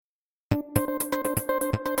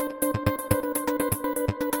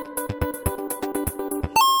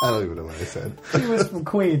I don't even know what I said. She was from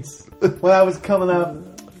Queens when I was coming up.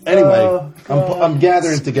 Anyway, I'm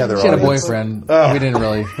gathering together. She had a audience. boyfriend. We didn't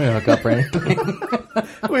hook up or anything.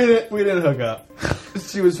 We didn't hook up.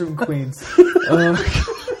 She was from Queens.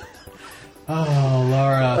 Oh,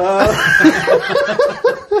 Laura.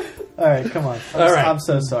 All right, come on. All right. I'm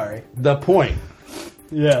so sorry. The point.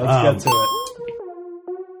 Yeah, let's get to it.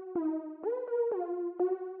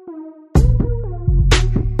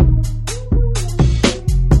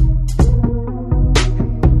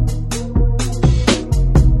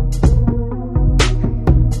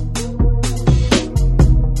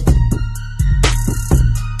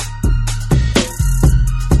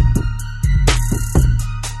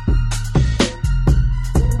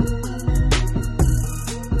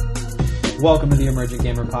 Welcome to the Emergent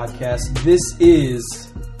Gamer Podcast. This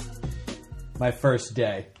is my first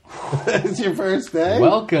day. It's your first day?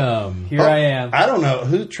 Welcome. Here I am. I don't know.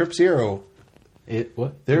 Who Trip Zero?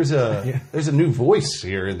 What? There's a new voice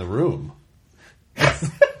here in the room.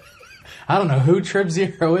 I don't know who Trip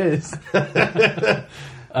Zero is. Yeah,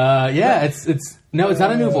 it's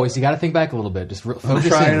not a new voice. You got to think back a little bit. Just focus I'm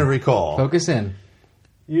trying in. to recall. Focus in.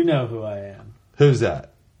 You know who I am. Who's that?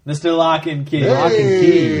 Mr. Lock and Key.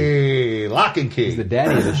 Hey, Lock and Key. He's the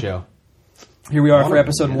daddy of the show. Here we are for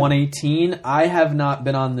episode 118. I have not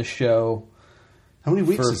been on the show How many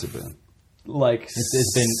weeks has it been? like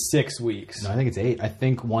It's been 6 weeks. No, I think it's 8. I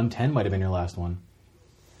think 110 might have been your last one.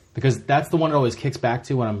 Because that's the one it always kicks back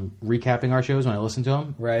to when I'm recapping our shows when I listen to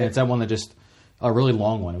them. Right. And it's that one that just, a really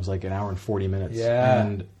long one. It was like an hour and 40 minutes. Yeah.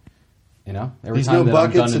 And, you know, every He's time no that I'm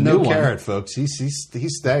buckets done and a no new carrot, one, folks. He's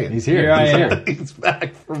staying. he's here. Here I He's am. here. He's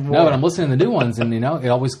back for more. No, but I'm listening to the new ones, and, you know, it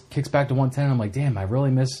always kicks back to 110. And I'm like, damn, I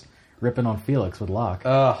really miss ripping on Felix with Locke.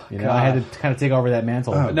 Oh, you know, I had to kind of take over that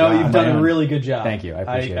mantle. No, God, you've done my a own. really good job. Thank you. I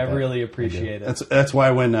appreciate I that. really Thank appreciate it. That's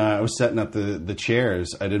why when I was setting up the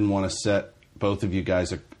chairs, I didn't want to set both of you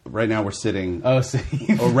guys. Right now we're sitting Oh, see.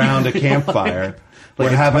 around a campfire. We're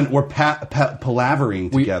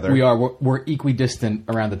palavering together. We are. We're equidistant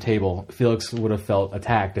around the table. Felix would have felt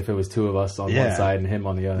attacked if it was two of us on one side and him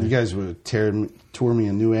on the other. You guys would have tore me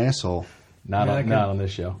a new asshole. Not on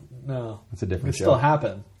this show. No. It's a different It show. still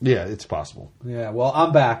happen. Yeah, it's possible. Yeah, well,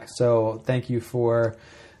 I'm back, so thank you for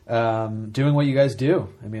doing what you guys do.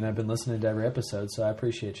 I mean, I've been listening to every episode, so I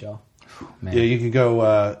appreciate y'all. Man. Yeah, you can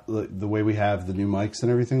go the way we have the new mics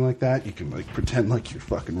and everything like that. You can like pretend like you're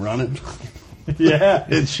fucking running Yeah,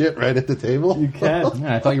 and shit right at the table. you can.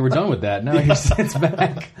 Yeah, I thought you were done with that. No, he sits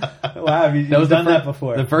back. Wow, you've That was done the that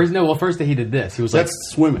before. The first day he did this. He was That's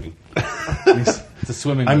swimming. like, it's a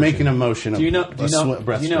swimming. I'm motion. making a motion. do you know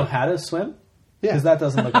breaststroke. how to swim? Yeah. Because that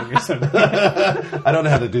doesn't look like you're swimming. I don't know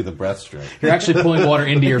how to do the breaststroke. You're actually pulling water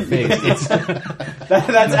into your face. It's,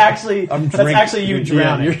 That's actually you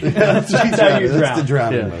drowning. That's how you That's drown. the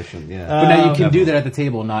drowning Yeah. motion. Yeah. but now you can do that at the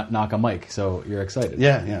table, and not knock a mic. So you're excited.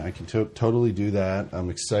 Yeah, I can totally do that. I'm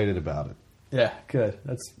excited about it. Yeah, good.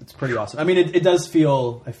 It's pretty awesome. I mean, it does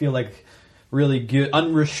feel. I feel like really good,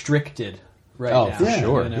 unrestricted right Oh, now. for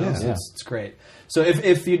sure. You know? Yeah. So it's great. So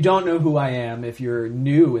if you don't know who I am, if you're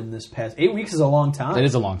new in this past 8 weeks is a long time. It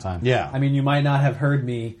is a long time. Yeah. I mean, you might not have heard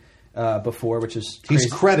me before, which is crazy.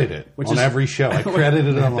 He's credited on every show. I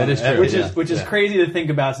credited him on is true. every Which is crazy to think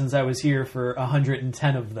about since I was here for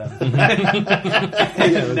 110 of them. Now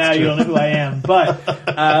you don't know who I am. But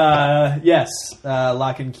yes,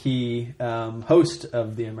 Lock and Key, host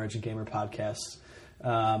of the Emergent Gamer Podcast.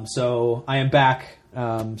 So I am back.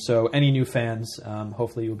 So any new fans,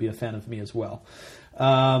 hopefully you'll be a fan of me as well.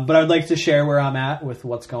 But I'd like to share where I'm at with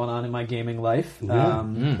what's going on in my gaming life.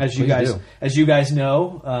 As you guys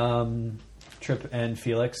know, Trip and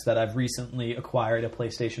Felix, that I've recently acquired a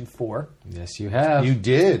PlayStation 4. Yes, you have. You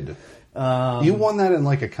did. You won that in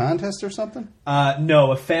like a contest or something?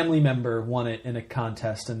 No, a family member won it in a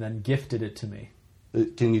contest and then gifted it to me.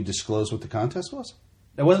 Can you disclose what the contest was?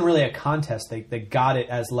 It wasn't really a contest. They got it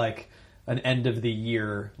as like an end of the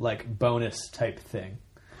year like bonus type thing.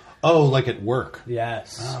 Oh, like at work.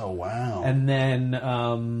 Yes. Oh, wow. And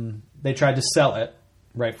then they tried to sell it,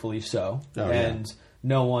 rightfully so, and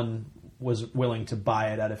no one was willing to buy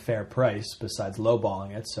it at a fair price besides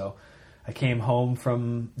lowballing it. So I came home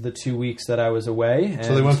from the 2 weeks that I was away. And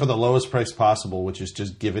So they went for the lowest price possible, which is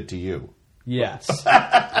just give it to you. yes.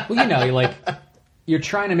 Well, you know, you're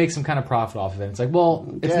trying to make some kind of profit off of it. It's like, well,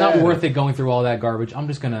 it's not Yeah. worth it going through all that garbage. I'm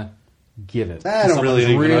just gonna give it. I don't really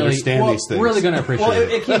even understand these things. Really going to appreciate Well,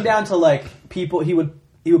 it. it came down to like people. He would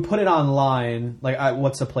put it online. Like,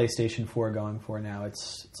 what's a PlayStation 4 going for now?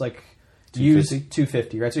 It's like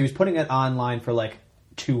 $250, right? So he was putting it online for like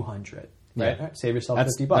 $200, right? Yeah. Right, save yourself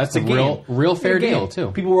That's- $50. that's It's a real game. fair It's a game. deal,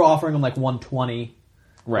 too. People were offering him like $120.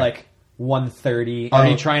 Right. like 130. Are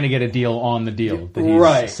you trying to get a deal on the deal that he's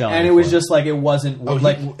right? selling? And it was just like it wasn't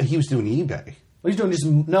like he was doing eBay. he's doing just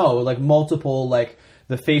like multiple like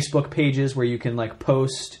the Facebook pages where you can like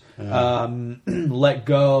post, let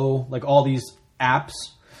go, like all these apps.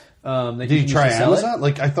 That Did you can try use to sell Amazon? it.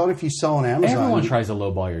 Like I thought if you sell on Amazon, Everyone tries to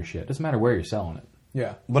lowball your shit. Doesn't matter where you're selling it.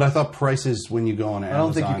 Yeah, But I thought prices when you go on Amazon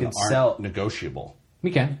don't think you can aren't sell- negotiable.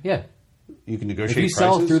 We can, yeah. You can If negotiate you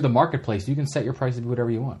sell prices? through the marketplace, you can set your price to be whatever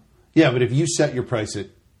you want. Yeah, but if you set your price at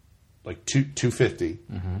like $250,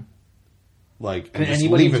 like and can just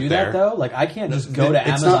anybody leave it do there, that though? Like I can't just go It's to not-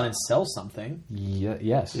 Amazon and sell something.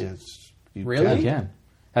 Yes. Yeah, you Really? You can.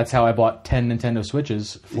 That's how I bought 10 Nintendo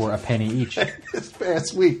Switches for a penny each. This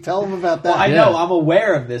past week, tell them about that. I Yeah. know I'm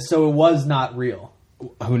aware of this, so it was not real.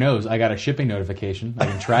 Who knows? I got a shipping notification. I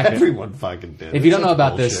can track it. Everyone fucking did. If you don't It's know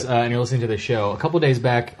about bullshit. this and you're listening to the show, a couple days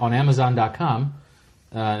back on Amazon.com,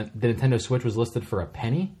 the Nintendo Switch was listed for a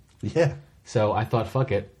penny. yeah, So I thought,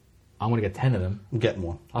 fuck it. I'm going to get 10 of them. I'm getting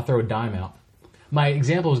one. I'll throw a dime out. My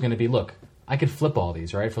example was going to be, look, I could flip all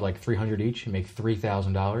these, right, for like $300 each and make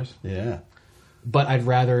 $3,000. Yeah, But I'd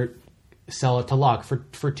rather sell it to Locke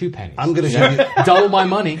for 2 pennies. I'm gonna give you. double my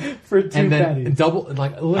money For 2 and then pennies. double,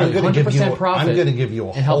 like I'm literally gonna give you. 100% profit. I'm gonna give you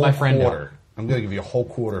a and help whole my friend quarter. out. I'm gonna give you a whole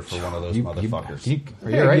quarter for one of those motherfuckers. Are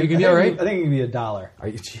you all right? You can be all right? I think it can be $1. Are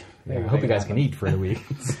you, I hope you guys can eat for the week.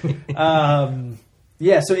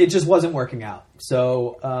 Yeah, so it just wasn't working out.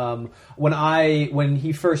 So when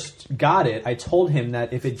he first got it, I told him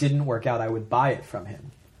that if it didn't work out, I would buy it from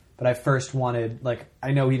him. But I first wanted, like,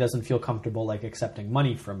 I know he doesn't feel comfortable like accepting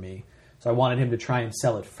money from me, so I wanted him to try and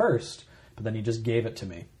sell it first. But then he just gave it to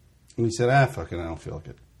me. And he said, fucking, I don't feel like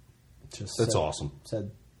it. Just That's said- awesome.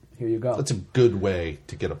 Said, here you go. That's a good way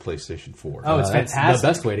to get a PlayStation 4. Oh, it's That's fantastic. the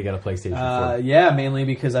best way to get a PlayStation 4. Yeah, mainly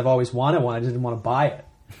because I've always wanted one. I just didn't want to buy it.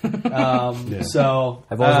 So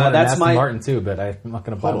I've always wanted that's an Aston Martin too, but I'm not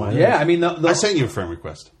going to buy Hold one. on. of Yeah, those. I mean, I sent you a friend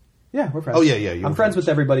request. yeah, we're friends. Oh, yeah, you I'm were friends with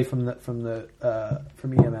everybody from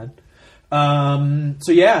EMN.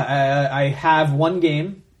 So yeah, I have one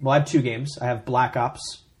game. Well, I have 2 games. I have Black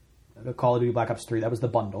Ops, Call of Duty Black Ops 3. That was the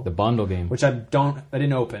bundle, The bundle game. which I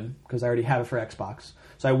didn't open because I already have it for Xbox.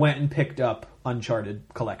 So I went and picked up Uncharted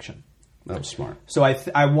Collection. That was smart. So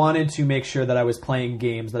I wanted to make sure that I was playing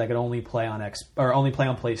games that I could only play on only play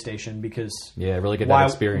on PlayStation because Yeah, really get why that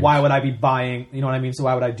experience. why would I be buying? You know what I mean? So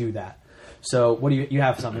why would I do that? So what do you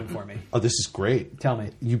have something for me? Oh, this is great. Tell me.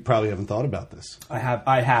 You probably haven't thought about this. I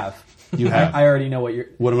have. You have? I already know what you're.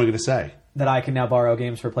 What am I going to say? That I can now borrow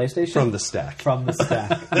games for PlayStation From the stack. From the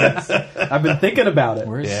stack. Yes. I've been thinking about it.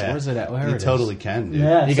 Where's it at? Where You it is? totally can, dude.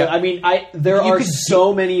 Yeah. You So, got- I mean, there You are could-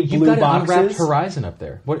 so many You've blue got an Unwrapped boxes. Horizon up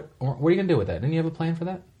there. What are you going to do with that? Didn't you have a plan for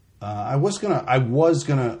that? I was gonna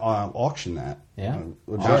auction that. Yeah?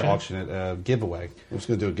 Auction it. Giveaway. I was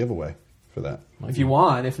gonna do a giveaway for that. If you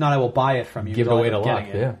want, if not, I will buy it from you. Give it but I'll away end up to getting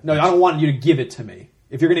Locke, it. yeah. No, I don't want you to give it to me.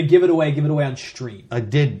 If you're going to give it away on stream. I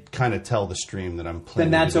did kind of tell the stream that I'm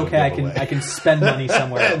planning. Then that's to do a okay. giveaway. I can spend money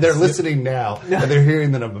somewhere else. They're listening now, and they're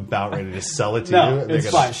hearing that I'm about ready to sell it to No, you. and they're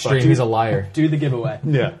it's gonna fine. fuck Stream, you. he's a liar. Do the giveaway.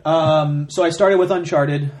 Yeah. So I started with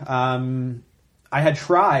Uncharted. I had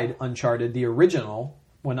tried Uncharted, the original,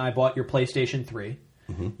 when I bought your PlayStation 3.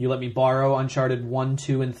 Mm-hmm. You let me borrow Uncharted 1,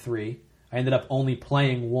 2, and 3. I ended up only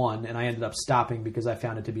playing 1, and I ended up stopping because I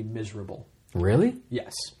found it to be miserable. Really?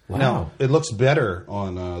 Yes. Wow. No, it looks better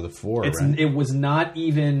on the 4. Right? It was not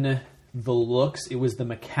even the looks, it was the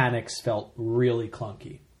mechanics felt really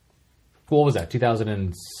clunky. What was that?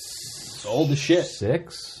 2006? It's old as shit.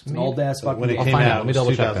 Maybe? Old ass fucking when it game. came find out. out, Let me it was double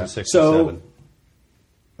check that. 2006 So- or 7.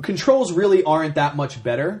 Controls really aren't that much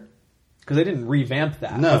better because they didn't revamp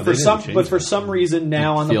that. No, but for they didn't some, change but for it. some reason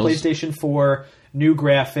now on the feels- PlayStation 4, new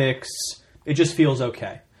graphics, it just feels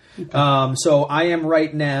okay. So I am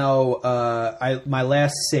right now. My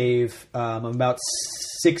last save. I'm about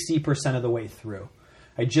 60% of the way through.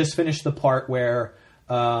 I just finished the part where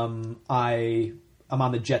I'm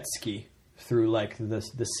on the jet ski through like the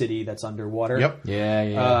city that's underwater. Yep.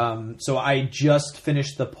 Yeah. So I just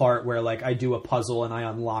finished the part where like I do a puzzle and I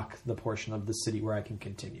unlock the portion of the city where I can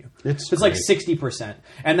continue. It's like great. 60%,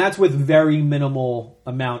 and that's with very minimal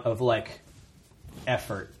amount of like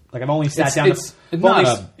effort. Like I've only sat down. It's I've not only-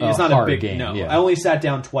 a it's not hard a big game, no. yeah. I only sat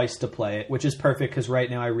down twice to play it, which is perfect because right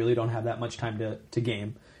now I really don't have that much time to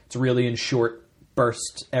game. It's really in short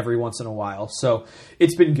bursts every once in a while. So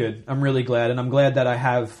it's been good. I'm really glad, and I'm glad that I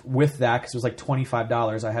have with that because it was like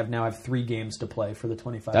 $25. I now have 3 games to play for the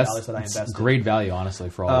 $25 that's that I invested. great value, honestly,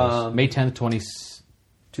 for all those. May 10th,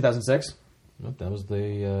 2006. Nope, that was the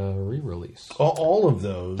re-release. All of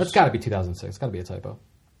those. That's got to be 2006. It's got to be a typo.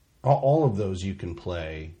 All of those you can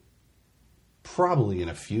play probably in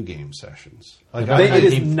a few game sessions. Like It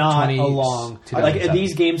is think not 20 a long. Like 2007.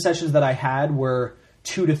 these game sessions that I had were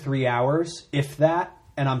 2 to 3 hours, if that,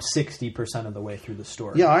 and I'm 60% of the way through the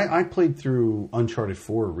story. Yeah, I played through Uncharted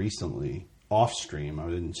 4 recently off stream. I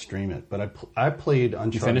didn't stream it, but I played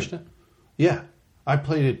Uncharted. You finished it? Yeah, I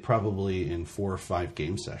played it probably in 4 or 5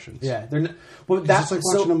 game sessions. Yeah, that's it's like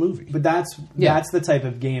watching a movie. But that's the type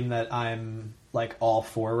of game that I'm like all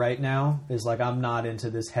for right now. Is like I'm not into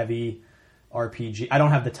this heavy RPG. I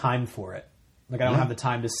don't have the time for it. Like I don't have the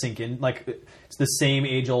time to sink in. Like it's the same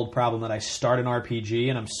age-old problem that I start an RPG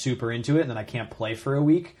and I'm super into it, and then I can't play for a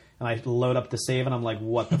week, and I load up the save and I'm like,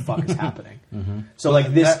 what the fuck is happening? So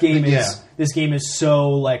like this game is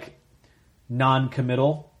so like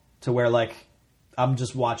non-committal to where like I'm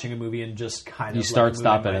just watching a movie and just kind of You start,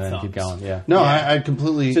 stop it, my and then thumbs. keep going. Yeah. No, I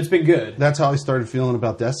completely. So it's been good. That's how I started feeling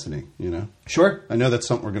about Destiny. You know, Sure. I know that's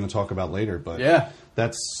something we're going to talk about later, but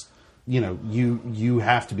that's you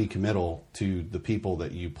have to be committal to the people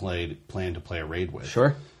that you plan to play a raid with.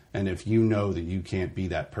 Sure. And if you know that you can't be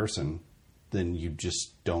that person, then you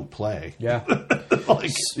just don't play. Yeah.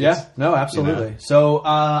 Like, Yeah, no, absolutely. You know? So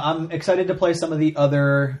I'm excited to play some of the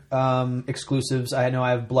other exclusives. I know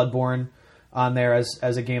I have Bloodborne on there as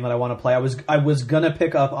a game that I want to play. I was gonna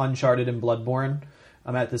pick up Uncharted and Bloodborne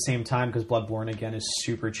at the same time because Bloodborne again is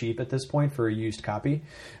super cheap at this point for a used copy.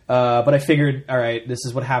 But I figured, all right, this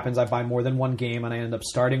is what happens. I buy more than one game and I end up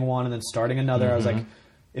starting one and then starting another. I was like,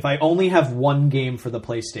 if I only have one game for the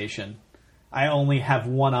PlayStation, I only have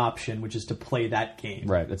one option, which is to play that game.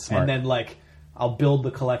 Right, it's smart. And then like I'll build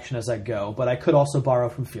the collection as I go, but I could also borrow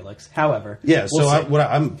from Felix. However, Yeah, we'll so see.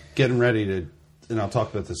 I'm getting ready to, and I'll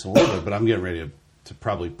talk about this in a little bit, but I'm getting ready to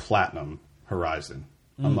probably platinum Horizon.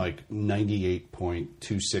 I'm like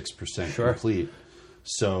 98.26% Sure. complete.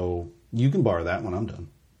 So you can borrow that when I'm done.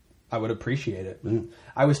 I would appreciate it. Yeah.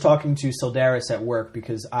 I was talking to Sildaris at work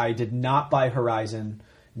because I did not buy Horizon,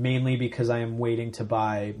 mainly because I am waiting to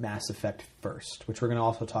buy Mass Effect first, which we're going to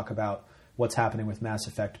also talk about what's happening with Mass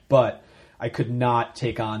Effect. But I could not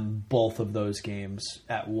take on both of those games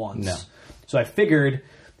at once. No. So I figured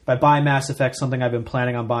if I buy Mass Effect, something I've been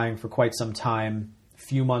planning on buying for quite some time, a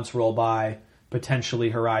few months roll by, potentially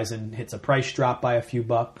Horizon hits a price drop by a few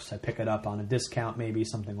bucks. I pick it up on a discount, maybe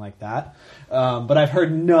something like that. But I've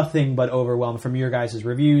heard nothing but overwhelm from your guys'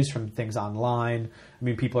 reviews, from things online. I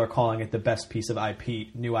mean, people are calling it the best piece of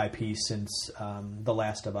new IP since The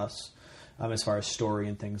Last of Us, as far as story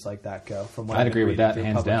and things like that go. From what I'd I've agree been with reading that, through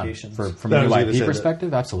hands down. publications. From I a was new gonna say IP that.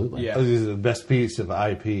 perspective, absolutely. Yeah. This is the best piece of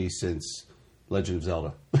IP since Legend of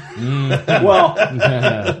Zelda. Well,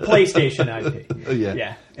 PlayStation IP.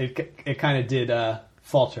 Yeah. It kind of did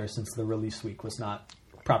falter since the release week was not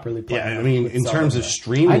properly planned. Yeah, I mean, in terms of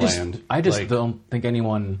Streamland, I just like, don't think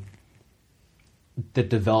anyone that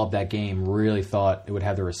developed that game really thought it would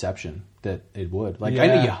have the reception that it would. Like, I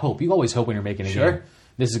know Yeah. you hope. You always hope when you're making a Sure. game.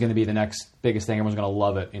 This is going to be the next biggest thing. Everyone's going to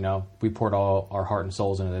love it. You know, we poured all our heart and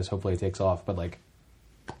souls into this. Hopefully, it takes off. But like,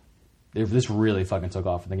 if this really fucking took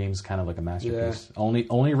off, and the game's kind of like a masterpiece.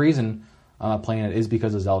 Only reason I'm not playing it is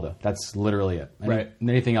because of Zelda. That's literally it. Right.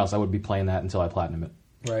 Anything else, I would be playing that until I platinum it.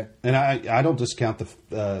 Right. and I don't discount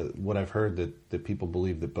what I've heard that people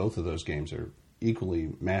believe that both of those games are equally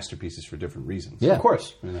masterpieces for different reasons. Yeah. Of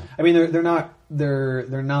course. You know. I mean, they're not.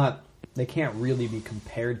 They can't really be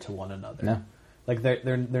compared to one another. No. Like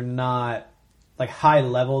they're not like high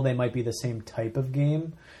level. They might be the same type of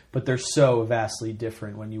game, but they're so vastly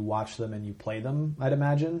different when you watch them and you play them. I'd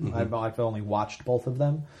imagine. I've only watched both of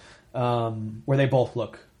them, where they both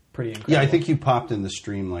look pretty incredible. Yeah, I think you popped in the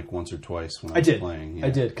stream like once or twice when I was did. playing. Yeah. I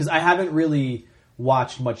did because I haven't really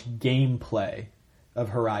watched much gameplay of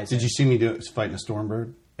Horizon. Did you see me fighting a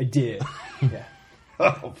Stormbird? I did. Yeah.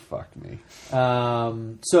 Oh, fuck me.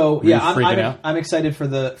 So Were you yeah, freaking out? I'm excited for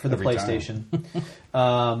the Every PlayStation.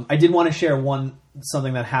 I did want to share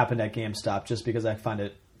something that happened at GameStop just because I find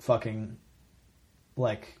it fucking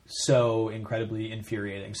like so incredibly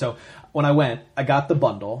infuriating. So when I went, I got the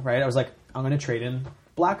bundle, right? I was like, I'm going to trade in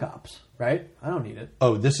Black Ops, right? I don't need it.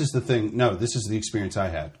 Oh, this is the thing. No, this is the experience I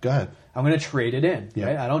had. Go ahead. I'm going to trade it in, Yeah.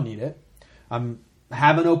 right? I don't need it. I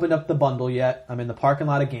haven't opened up the bundle yet. I'm in the parking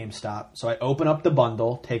lot of GameStop. So I open up the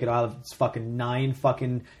bundle, take it out of its fucking 9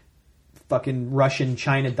 fucking Russian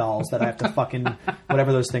China dolls that I have to fucking,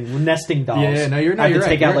 whatever those things, nesting dolls. Yeah, no, you're- no, I have you're to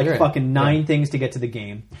take right. out like You're right. fucking 9 things to get to the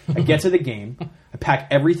game. I get to the game. I pack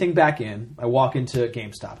everything back in. I walk into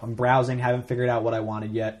GameStop. I'm browsing, haven't figured out what I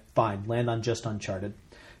wanted yet. Fine. Land on just Uncharted.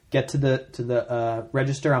 Get to the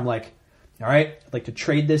register. I'm like, all right, I'd like to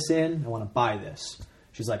trade this in. I want to buy this.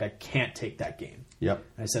 She's like, I can't take that game. Yep.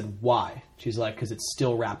 And I said, why? She's like, because it's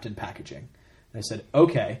still wrapped in packaging. And I said,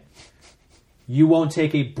 okay. you won't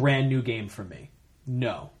take a brand new game from me.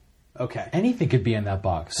 No. Okay. Anything could be in that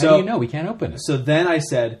box. So, how do you know we can't open it? So then I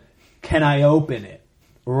said, can I open it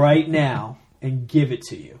right now and give it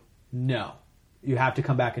to you? No. You have to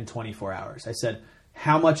come back in 24 hours. I said,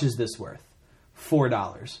 how much is this worth?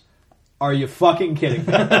 $4. Are you fucking kidding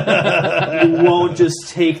me? You won't just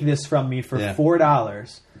take this from me for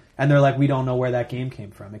 $4. And they're like, we don't know where that game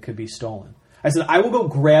came from. It could be stolen. I said, I will go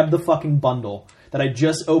grab the fucking bundle that I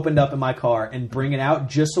just opened up in my car and bring it out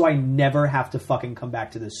just so I never have to fucking come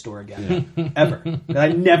back to this store again. Ever. I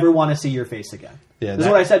never want to see your face again. Yeah, this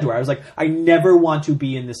is what I said to her. I was like, I never want to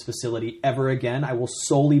be in this facility ever again. I will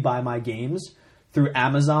solely buy my games through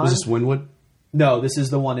Amazon. Was this Wynwood? No, this is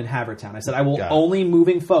the one in Havertown. I said, I will only,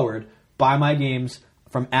 moving forward, buy my games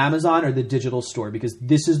from Amazon or the digital store because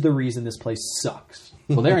this is the reason this place sucks.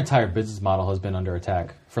 Well, their entire business model has been under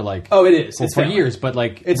attack for like it is. Well, for years, but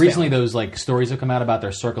like recently those like stories have come out about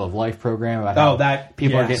their Circle of Life program about how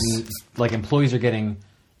people are getting like employees are getting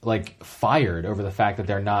like fired over the fact that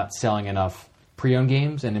they're not selling enough pre-owned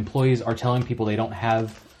games, and employees are telling people they don't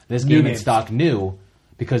have this game in stock new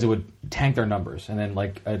because it would tank their numbers. And then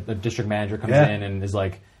like a district manager comes in and is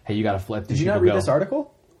like, "Hey, you got to flip." Did you not read this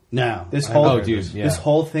article? No. This whole this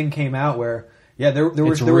whole thing came out where there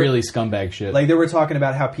was really scumbag shit. Like they were talking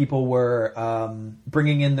about how people were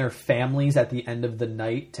bringing in their families at the end of the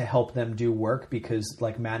night to help them do work because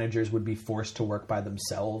like managers would be forced to work by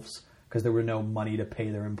themselves because there were no money to pay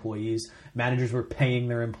their employees. Managers were paying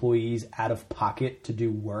their employees out of pocket to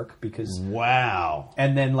do work because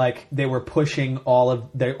And then like they were pushing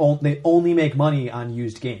they only make money on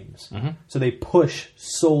used games, so they push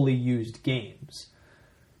solely used games.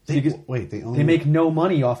 They make no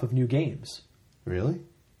money off of new games. Really?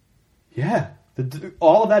 Yeah.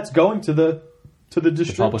 All of that's going to the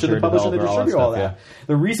publisher, the distributor, all that. Yeah.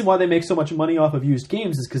 The reason why they make so much money off of used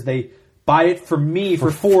games is because they buy it from me for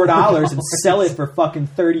 $4 and sell it for fucking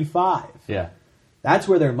 $35. Yeah. That's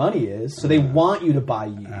where their money is. So they want you to buy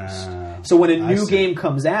used. So when a new game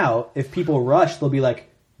comes out, if people rush, they'll be like,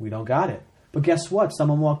 we don't got it. But guess what?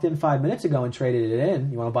 Someone walked in 5 minutes ago and traded it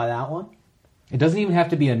in. You want to buy that one? It doesn't even have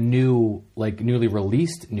to be a newly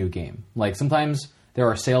released new game. Like sometimes there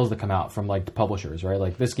are sales that come out from like the publishers, right?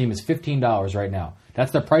 Like this game is $15 right now.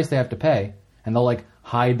 That's the price they have to pay, and they'll like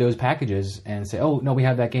hide those packages and say, "Oh no, we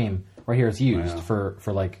have that game right here. It's used for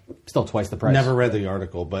like still twice the price." Never read the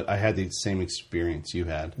article, but I had the same experience you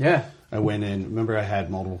had. Yeah, I went in. Remember, I had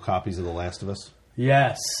multiple copies of The Last of Us.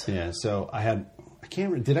 Yes. Yeah. So I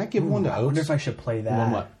can't remember. Did I give one to Oates? I wonder if I should play that.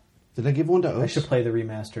 What? Did I give one to Oates? I should play the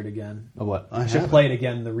remastered again. Oh, what? I should play it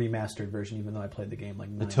again, the remastered version, even though I played the game like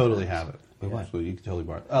 9 times. I totally have it. Yeah. So you can totally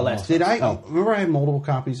borrow it. Last of Us. Remember I had multiple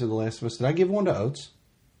copies of The Last of Us. Did I give one to Oates?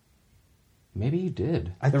 Maybe you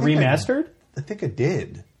did. The remastered? I think I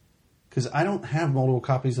did. Because I don't have multiple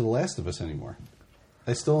copies of The Last of Us anymore.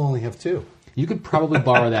 I still only have 2. You could probably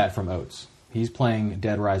borrow that from Oates. He's playing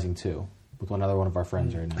Dead Rising 2. With another one of our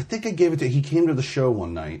friends right now. I think I gave it to... He came to the show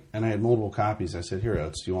one night, and I had multiple copies. I said, "Here,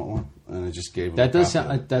 Oates, do you want one?" And I just gave him that.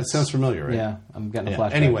 That sounds familiar, right? Yeah, I'm getting a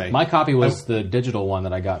flashback. Anyway. My copy was the digital one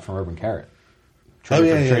that I got from Urban Carrot.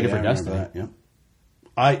 Traded for Destiny. That, yeah.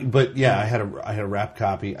 I had a wrapped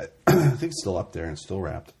copy. I think it's still up there and still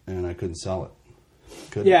wrapped, and I couldn't sell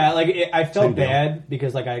it. Yeah, like I felt bad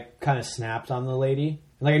because like I kind of snapped on the lady.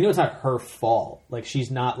 Like I knew it's not her fault. Like she's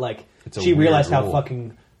not like... She realized how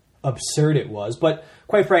fucking absurd it was, but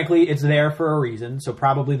quite frankly it's there for a reason, so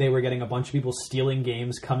probably they were getting a bunch of people stealing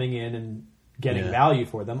games, coming in and getting value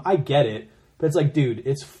for them. I get it, but it's like, dude,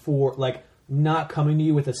 it's for like not coming to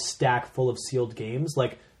you with a stack full of sealed games.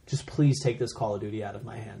 Like, just please take this Call of Duty out of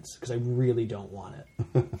my hands because I really don't want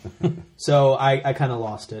it. So I kind of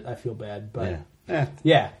lost it. I feel bad, but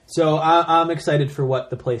so I'm excited for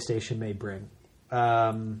what the PlayStation may bring.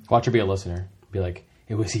 Watch her be a listener, be like,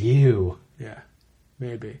 it was you. Yeah,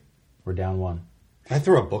 maybe. We're down 1. I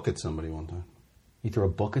threw a book at somebody one time. You threw a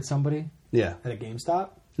book at somebody? Yeah. At a GameStop?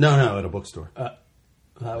 No, at a bookstore. That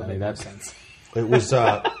would make that sense. It was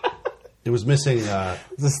missing...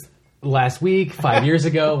 this last week, 5 years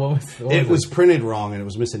ago? What was it was printed wrong, and it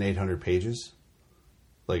was missing 800 pages.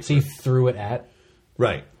 Like, so you threw it at?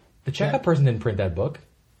 Right. The checkout person didn't print that book.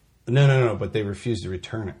 No, but they refused to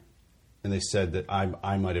return it. And they said that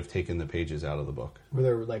I might have taken the pages out of the book. Were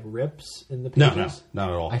there like rips in the pages? No,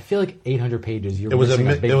 not at all. I feel like 800 pages. You're missing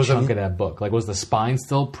a big chunk of that book. Like, was the spine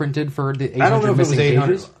still printed for the 800 I don't know if it was 800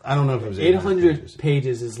 pages? I don't know if it was 800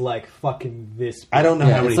 pages is like fucking this. I don't know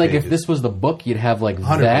how many. It's like pages. if this was the book, you'd have like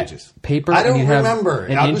 100 that pages. Paper. I don't and you'd remember.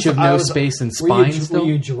 Have an inch of no space and spine. Were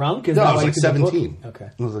you drunk? No, I was like 17. Okay,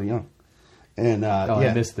 I was young. And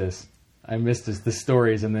I missed this. I missed the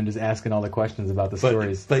stories and then just asking all the questions about the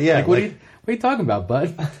stories. But yeah, like, what are you talking about,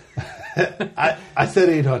 bud? I said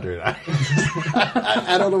 800.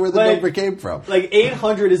 I don't know where the number came from. Like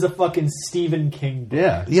 800 is a fucking Stephen King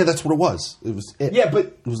book. Yeah, that's what it was. It was it. Yeah, but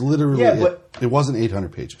it was literally it wasn't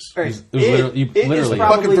 800 pages. Right. It was literally I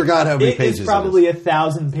fucking forgot how many pages. It's probably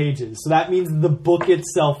 1,000 pages. So that means the book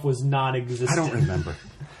itself was non-existent. I don't remember.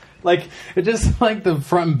 Like it just like the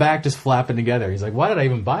front and back just flapping together. He's like, why did I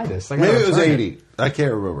even buy this? Maybe it was 80. I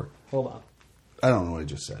can't remember. Hold on. I don't know what I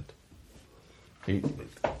just said. You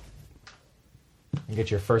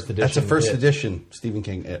get your first edition. That's a first edition Stephen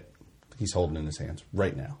King It. He's holding in his hands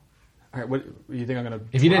right now. All right, what you think I'm going to...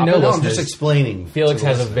 If you didn't know this, I'm just explaining. Felix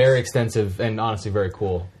has a very extensive and honestly very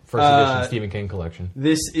cool first edition Stephen King collection.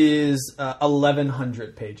 This is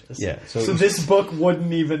 1,100 pages. Yeah. So this book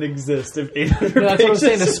wouldn't even exist if 800 pages. That's what I'm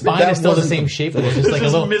saying. The spine is still the same shape, but it's just like a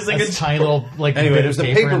little missing a tiny little like. Anyway, there's a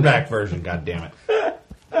paperback version. God damn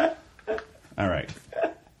it! All right.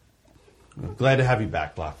 I'm glad to have you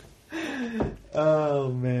back, Block. Oh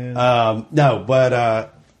man. No,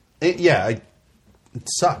 but it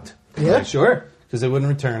sucked. Yeah, like, sure. Because they wouldn't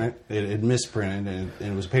return it. It misprinted, and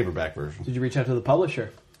it was a paperback version. Did you reach out to the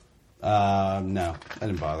publisher? No, I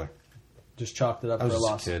didn't bother. Just chalked it up I for a was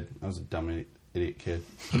loss. just a kid. I was a dumb idiot kid.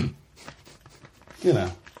 You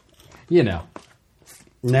know.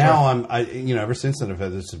 Now ever since then I've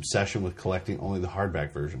had this obsession with collecting only the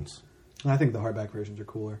hardback versions. I think the hardback versions are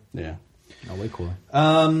cooler. Yeah. Oh, way cooler.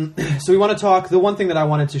 So we want to talk. The one thing that I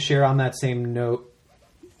wanted to share on that same note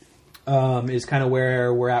is kind of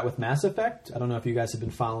where we're at with Mass Effect. I don't know if you guys have been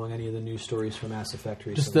following any of the news stories for Mass Effect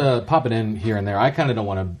recently. Just pop it in here and there. I kind of don't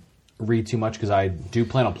want to read too much because I do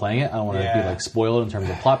plan on playing it. I don't want to be like spoiled in terms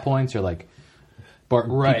of plot points or like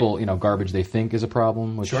people, garbage they think is a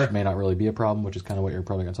problem, which may not really be a problem, which is kind of what you're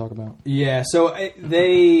probably going to talk about. Yeah. So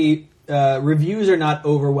they reviews are not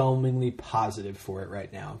overwhelmingly positive for it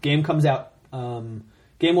right now. Game comes out.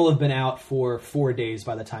 Game will have been out for 4 days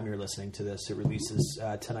by the time you're listening to this. It releases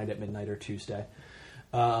tonight at midnight or Tuesday.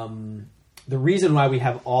 The reason why we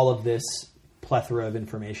have all of this plethora of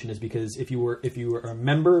information is because if you were a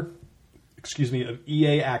member, of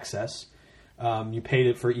EA Access, you paid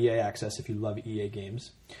it for EA Access if you love EA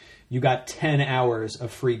games, you got 10 hours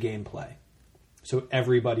of free gameplay. So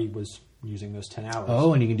everybody was using those 10 hours.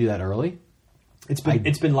 Oh, and you can do that early? It's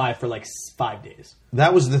been live for like 5 days.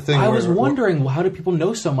 That was the thing. I was wondering, how do people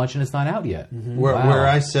know so much and it's not out yet? Mm-hmm. Where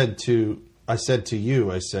I said to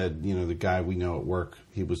you, the guy we know at work,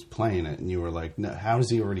 he was playing it, and you were like, no, how is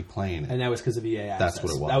he already playing it? And that was because of EA Access. That's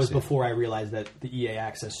what it was. That was before I realized that the EA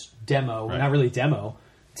Access demo, not really demo,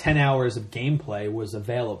 10 hours of gameplay was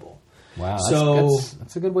available. Wow, so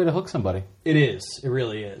that's a good way to hook somebody. It is. It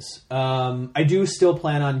really is. I do still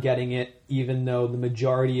plan on getting it, even though the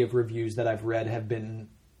majority of reviews that I've read have been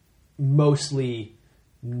mostly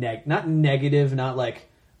not negative, not like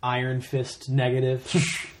Iron Fist negative,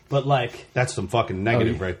 but like that's some fucking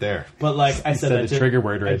negative right there. But like I said, the trigger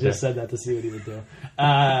word right there. I just said that to see what he would do.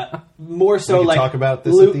 More so, we can like talk about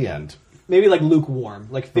this at the end. Maybe like lukewarm,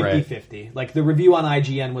 like 50-50. Like the review on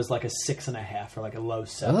IGN was like a 6.5 or like a low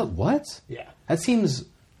 7. What? Yeah. That seems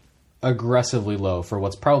aggressively low for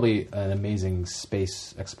what's probably an amazing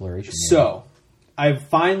space exploration game. So, I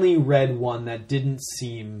finally read one that didn't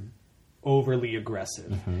seem overly aggressive.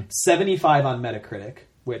 Mm-hmm. 75 on Metacritic,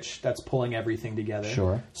 which that's pulling everything together.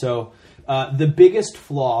 Sure. So, the biggest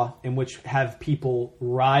flaw in which have people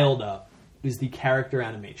riled up is the character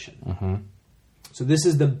animation. Mm-hmm. So this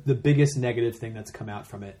is the biggest negative thing that's come out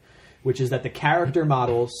from it, which is that the character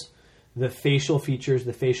models, the facial features,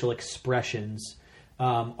 the facial expressions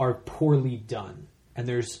are poorly done. And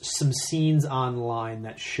there's some scenes online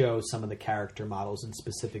that show some of the character models in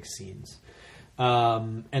specific scenes.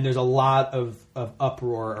 And there's a lot of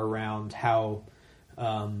uproar around how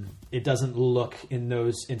it doesn't look in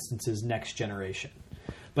those instances next generation.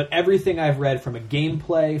 But everything I've read from a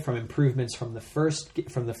gameplay, from improvements from the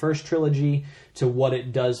first trilogy to what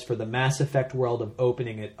it does for the Mass Effect world of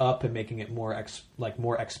opening it up and making it more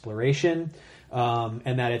more exploration,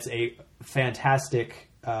 and that it's a fantastic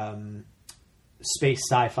space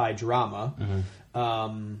sci-fi drama.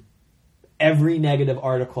 Mm-hmm. Every negative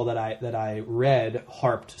article that I read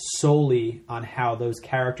harped solely on how those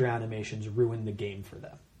character animations ruined the game for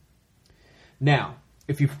them. Now,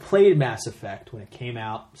 if you've played Mass Effect when it came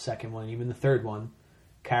out, second one, even the third one,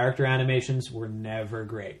 character animations were never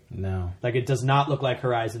great. No. Like, it does not look like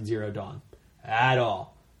Horizon Zero Dawn at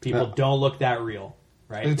all. People don't look that real,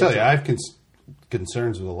 right? I can tell you, I have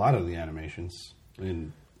concerns with a lot of the animations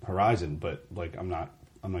in Horizon, but like I'm not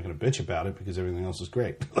going to bitch about it because everything else is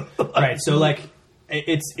great. Right. So like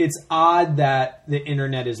it's odd that the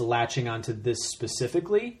internet is latching onto this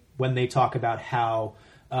specifically when they talk about how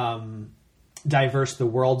diverse the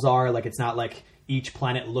worlds are. Like, it's not like each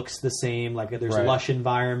planet looks the same. Like, there's lush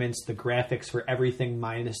environments, the graphics for everything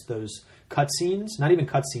minus those cutscenes. Not even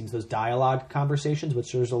cutscenes, those dialogue conversations,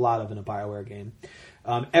 which there's a lot of in a BioWare game.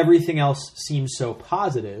 Everything else seems so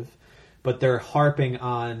positive, but they're harping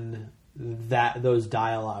on those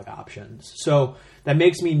dialogue options. So that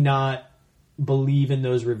makes me not believe in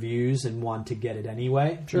those reviews and want to get it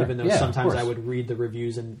anyway. Sure. Even though sometimes I would read the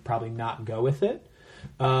reviews and probably not go with it.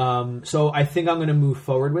 So I think I'm going to move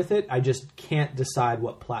forward with it. I just can't decide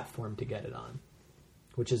what platform to get it on,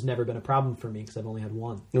 which has never been a problem for me because I've only had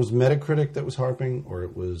one. It was Metacritic that was harping, or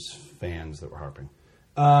it was fans that were harping?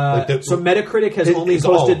 So Metacritic has only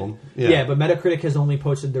posted... but Metacritic has only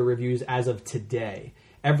posted their reviews as of today.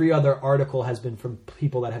 Every other article has been from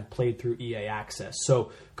people that have played through EA Access.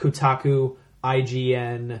 So Kotaku,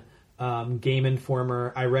 IGN, Game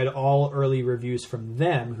Informer. I read all early reviews from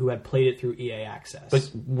them who had played it through EA Access.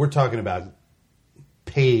 But we're talking about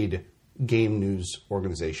paid game news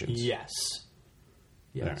organizations. Yes.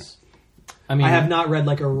 Right. I mean, I have not read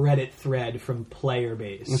like a Reddit thread from player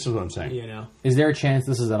base. This is what I'm saying. You know, is there a chance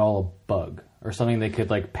this is at all a bug or something they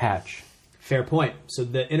could like patch? Fair point. So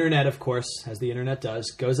the internet, of course, as the internet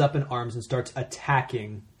does, goes up in arms and starts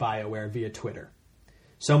attacking BioWare via Twitter.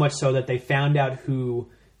 So much so that they found out who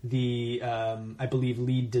the, I believe,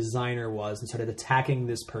 lead designer was and started attacking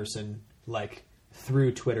this person like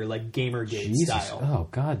through Twitter, like Gamergate style. Oh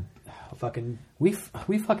God, fucking we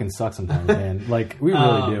fucking suck sometimes, man. Like we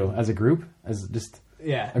really do as a group, as just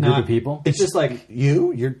a group of people. It's just like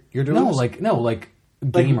you're doing this? like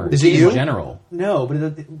gamers. Is it you in general? No,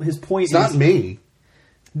 but his point it's not me.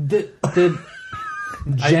 The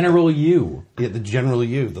general you. Yeah, the general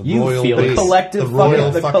you. The you royal feel base. The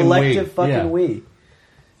collective fucking we.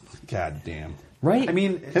 God damn. Right? I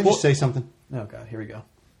mean... Can I just say something? Oh, God, here we go.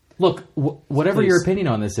 Look, whatever your opinion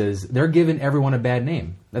on this is, they're giving everyone a bad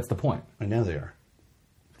name. That's the point. I know they are.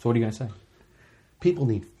 So what are you going to say? People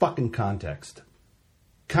need fucking context.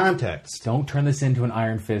 Context. Don't turn this into an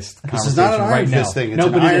Iron Fist conversation. This is not an Iron Fist thing. It's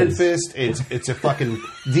an Iron Fist. It's a fucking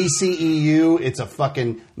DCEU. It's a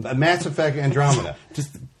fucking Mass Effect Andromeda.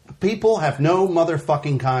 Just people have no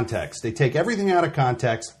motherfucking context. They take everything out of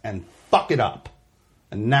context and fuck it up.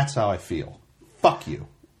 And that's how I feel. Fuck you.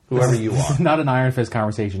 Whoever you are. This is not an Iron Fist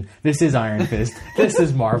conversation. This is Iron Fist. This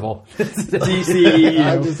is Marvel. This is DCEU.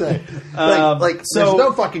 I'm just saying. There's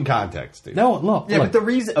no fucking context, dude. No, look. But the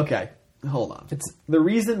reason... Okay, hold on. It's the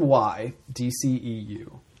reason why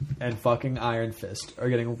DCEU and fucking Iron Fist are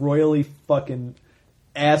getting royally fucking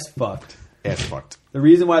ass-fucked. Ass-fucked. The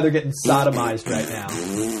reason why they're getting sodomized right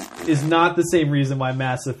now is not the same reason why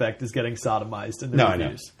Mass Effect is getting sodomized in the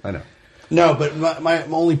reviews. I know. No, but my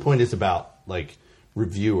only point is about, like...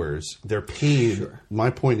 reviewers, they're paid. Sure. My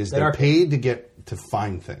point is they're paid to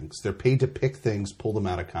find things. They're paid to pick things, pull them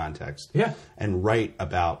out of context, and write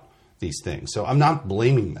about these things. So I'm not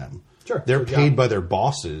blaming them. Sure, they're paid by their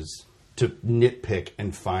bosses to nitpick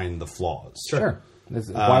and find the flaws. Sure.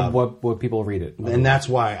 Why would people read it? And that's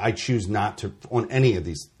why I choose not to on any of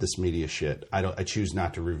this media shit. I choose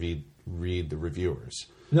not to read the reviewers.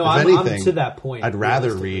 No, I'm to that point. I'd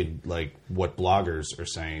rather read like what bloggers are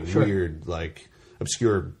saying. Sure. Weird like.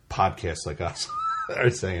 Obscure podcasts like us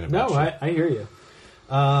are saying about shit. I hear you.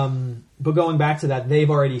 But going back to that, they've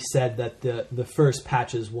already said that the first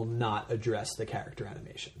patches will not address the character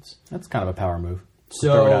animations. That's kind of a power move.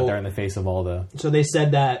 So throw it out there in the face of all the. So they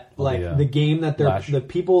said that the game that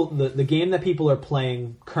the game that people are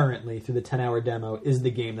playing currently through the 10-hour demo is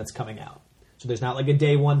the game that's coming out. So there's not like a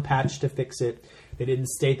day one patch to fix it. They didn't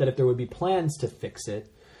state that if there would be plans to fix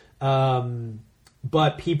it,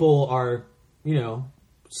 but people are.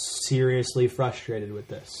 Seriously frustrated with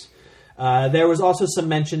this. There was also some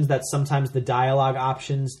mentions that sometimes the dialogue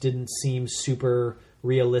options didn't seem super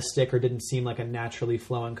realistic or didn't seem like a naturally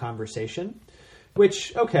flowing conversation.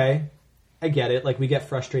 Which, okay, I get it. Like, we get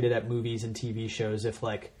frustrated at movies and TV shows if,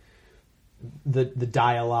 like, the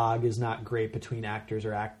dialogue is not great between actors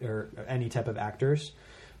or any type of actors.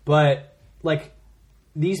 But, like,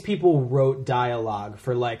 these people wrote dialogue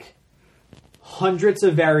for, like, hundreds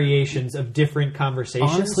of variations of different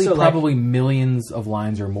conversations. Honestly, so probably millions of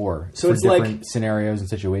lines or more for different scenarios and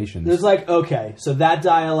situations. There's like, okay, so that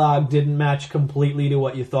dialogue didn't match completely to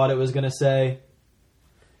what you thought it was going to say.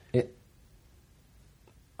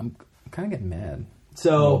 I'm kind of getting mad.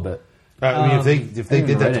 So, a little bit. I mean, if they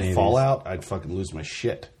did that to Fallout, I'd fucking lose my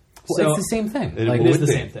shit. Well, so, it's the same thing. It is the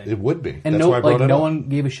same thing. It would be. And that's why I brought it no up. one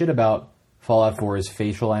gave a shit about Fallout 4's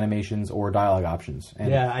facial animations or dialogue options. And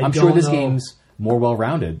yeah, I'm sure this game's more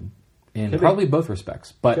well-rounded in probably both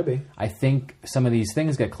respects. But I think some of these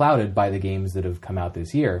things get clouded by the games that have come out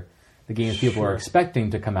this year. The games people are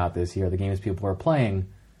expecting to come out this year, the games people are playing,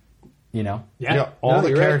 you know? Yeah, all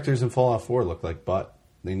the characters in Fallout 4 look like butt.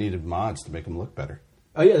 They needed mods to make them look better.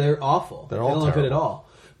 Oh, yeah, they're awful. They don't look good at all.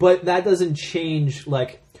 But that doesn't change,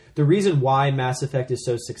 like, the reason why Mass Effect is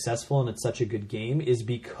so successful and it's such a good game is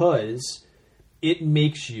because it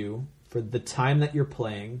makes you, for the time that you're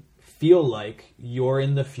playing, feel like you're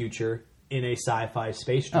in the future in a sci-fi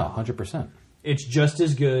space drama. Oh, 100%. It's just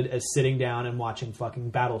as good as sitting down and watching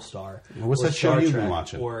fucking Battlestar. What's that show you've been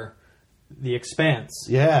watching? Or The Expanse.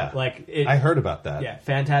 Yeah. Like I heard about that. Yeah,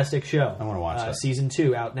 fantastic show. I want to watch that. Season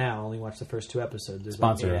 2 out now. Only watched the first 2 episodes. There's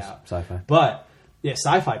Sponsor like us, out. Sci-Fi. But, yeah,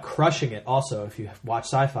 Sci-Fi crushing it also. If you watch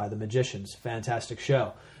Sci-Fi, The Magicians, fantastic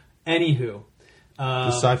show. Anywho.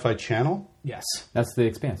 The Sci-Fi Channel? Yes. That's The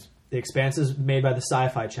Expanse. The Expanse is made by the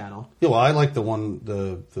Sci-Fi Channel. Yeah, well, I like the one,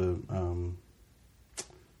 the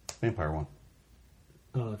vampire one.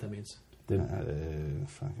 I don't know what that means.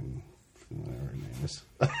 Fucking whatever her name is.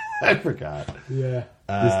 I forgot. Yeah.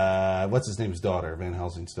 What's his name's daughter? Van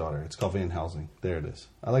Helsing's daughter. It's called Van Helsing. There it is.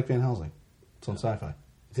 I like Van Helsing. It's on Sci-Fi.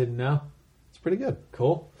 Didn't know. It's pretty good.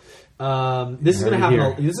 Cool. This is going to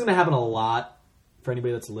happen. This is going to happen a lot for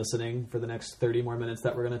anybody that's listening. For the next 30 more minutes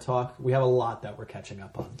that we're going to talk, we have a lot that we're catching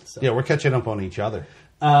up on. So. Yeah, we're catching up on each other.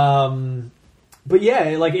 But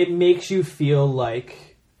yeah, like it makes you feel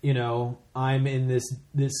like, you know, I'm in this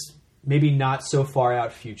maybe not so far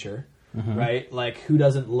out future, right? Like, who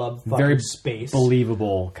doesn't love fucking very space?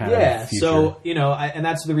 Believable kind of future. So, you know, and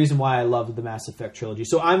that's the reason why I love the Mass Effect trilogy.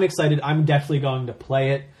 So I'm excited. I'm definitely going to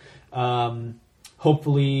play it.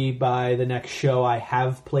 Hopefully by the next show I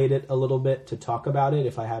have played it a little bit to talk about it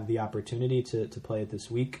if I have the opportunity to play it this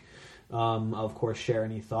week. I'll, of course, share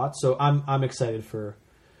any thoughts. So I'm excited for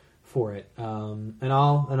it. And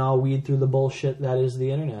I'll weed through the bullshit that is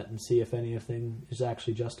the internet and see if anything is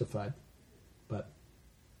actually justified. But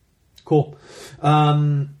cool.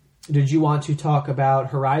 Did you want to talk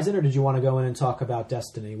about Horizon, or did you want to go in and talk about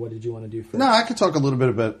Destiny? What did you want to do first? No, I could talk a little bit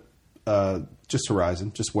about just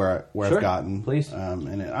Horizon, just where Sure. I've gotten. Please.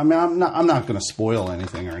 And I mean, I'm not going to spoil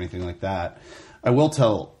anything or anything like that. I will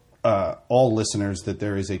tell all listeners that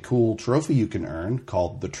there is a cool trophy you can earn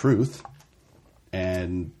called The Truth.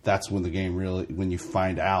 And that's when the game when you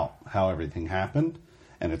find out how everything happened,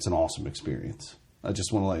 and it's an awesome experience. I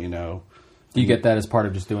just want to let you know. Do you get that as part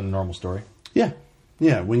of just doing the normal story? Yeah.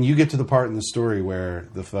 Yeah, when you get to the part in the story where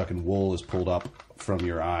the fucking wool is pulled up from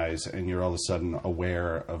your eyes and you're all of a sudden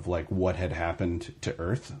aware of like what had happened to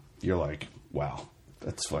Earth, you're like, wow,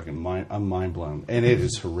 that's fucking I'm mind blown. And it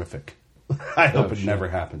is horrific. I hope it never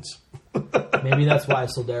happens. Maybe that's why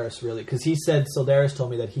Sildaris really... Because Sildaris told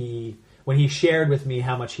me that when he shared with me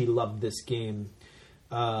how much he loved this game,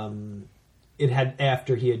 it had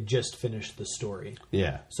after he had just finished the story.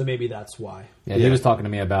 Yeah. So maybe that's why. Yeah, he was talking to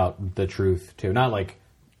me about The Truth too. Not like,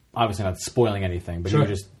 obviously not spoiling anything, but Sure. he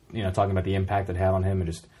was just, talking about the impact it had on him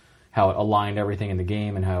and just how it aligned everything in the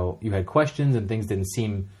game and how you had questions and things didn't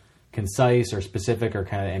seem concise or specific or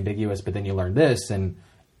kind of ambiguous, but then you learned this and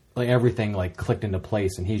like everything like clicked into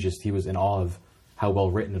place, and he was in awe of how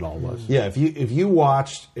well written it all was. Yeah, if you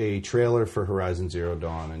watched a trailer for Horizon Zero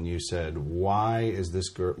Dawn and you said, "Why is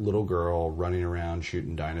this little girl running around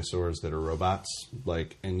shooting dinosaurs that are robots?"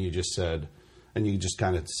 Like, and you just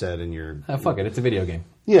kind of said in your Fuck it, it's a video game.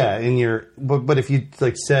 Yeah, in your but if you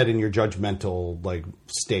like said in your judgmental like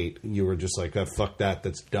state, you were just like, oh, "Fuck that,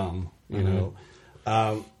 that's dumb," you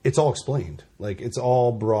know. It's all explained. Like it's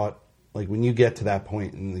all brought. Like, when you get to that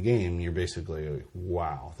point in the game, you're basically like,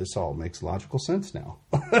 wow, this all makes logical sense now.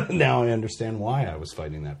 Now I understand why I was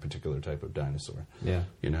fighting that particular type of dinosaur. Yeah.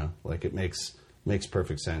 Like, it makes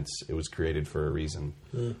perfect sense. It was created for a reason.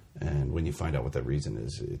 And when you find out what that reason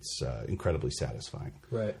is, it's incredibly satisfying.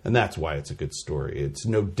 Right. And that's why it's a good story. It's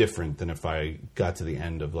no different than if I got to the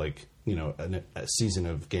end of, like, a season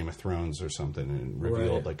of Game of Thrones or something and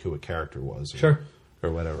revealed, like, who a character was.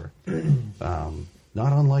 Or whatever.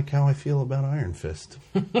 Not unlike how I feel about Iron Fist.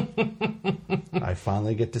 I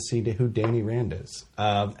finally get to see who Danny Rand is.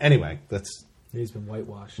 Anyway, he's been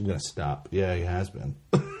whitewashed. I'm going to stop. Yeah, he has been.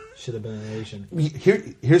 Should have been an Asian.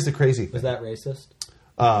 Here's the crazy thing. Was that racist?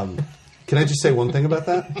 Can I just say one thing about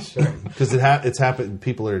that? Sure. Because it's happened.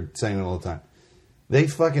 People are saying it all the time. They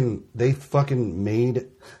fucking made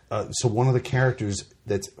so one of the characters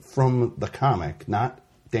that's from the comic, not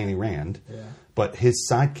Danny Rand, but his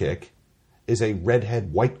sidekick is a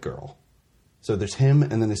redhead white girl. So there's him,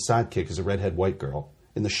 and then his sidekick is a redhead white girl.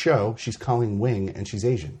 In the show, she's Colleen Wing, and she's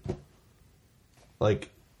Asian. Like,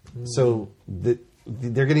 so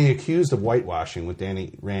they're getting accused of whitewashing with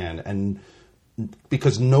Danny Rand, and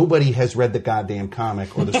because nobody has read the goddamn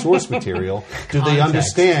comic or the source material, do they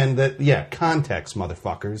understand that? Yeah, context,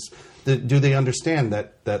 motherfuckers. Do they understand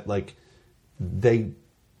that like they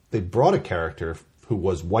brought a character who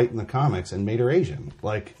was white in the comics and made her Asian?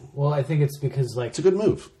 Like, well, I think it's because like it's a good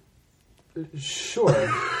move. Sure.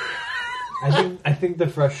 I think the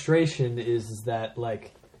frustration is that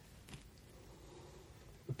like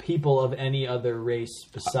people of any other race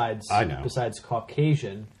besides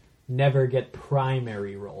Caucasian never get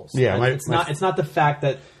primary roles. Yeah, it's not the fact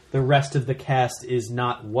that the rest of the cast is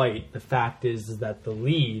not white. The fact is that the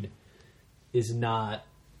lead is not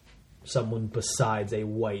someone besides a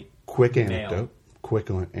white Quick male.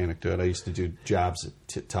 anecdote. I used to do jobs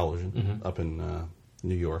at television up in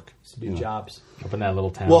New York. Used to do jobs up in that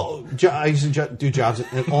little town. Well, I used to do jobs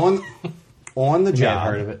and on the job.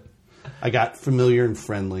 Heard of it. I got familiar and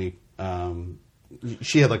friendly.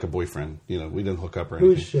 She had like a boyfriend. You know, we didn't hook up or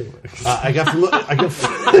anything. Who's she? I got familiar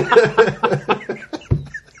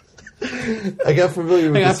with. I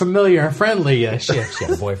got familiar and friendly. She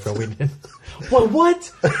had a boyfriend. We did.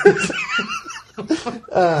 What?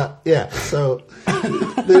 Yeah. So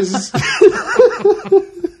there's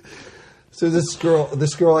this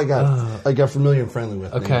girl I got familiar and friendly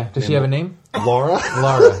with. Okay. Does she have a name? Laura.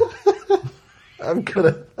 Laura.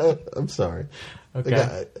 I'm sorry.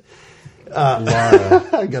 Okay. Laura.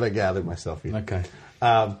 I gotta gather myself here. Okay.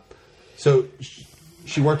 So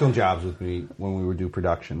she worked on jobs with me when we would do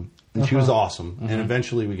production, and she was awesome. And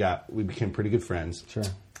eventually we became pretty good friends. Sure.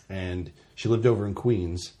 And she lived over in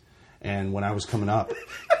Queens. And when I was coming up,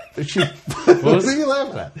 what are you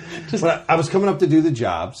laughing at? When I was coming up to do the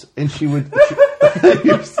jobs, and she would.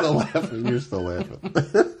 You're still laughing.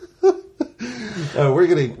 We're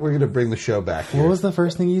gonna bring the show back here. What was the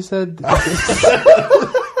first thing you said?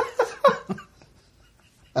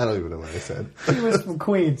 I don't even know what I said. She was from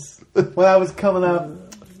Queens when I was coming up.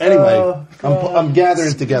 Anyway, I'm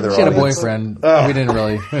gathering together. She had a boyfriend. We didn't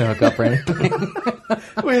hook up or anything.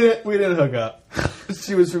 we didn't hook up.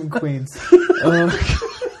 She was from Queens. Laura.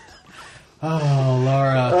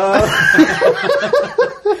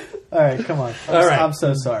 All right, come on. I'm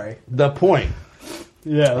so sorry. The point.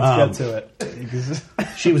 Yeah, let's get to it.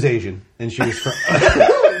 She was Asian, and she was from.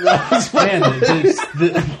 Man,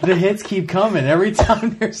 the hits keep coming. Every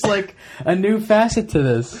time there's like a new facet to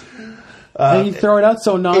this. And you throw it out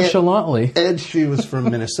so nonchalantly. And she was from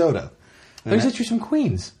Minnesota. They said she was from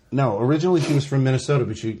Queens. No, originally she was from Minnesota,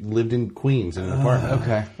 but she lived in Queens in an apartment.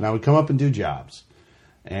 Okay. And I would come up and do jobs.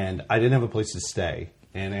 And I didn't have a place to stay.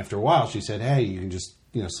 And after a while, she said, hey, you can just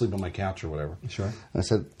sleep on my couch or whatever. Sure. And I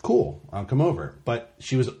said, cool, I'll come over. But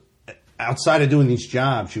she was, outside of doing these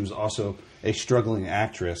jobs, she was also a struggling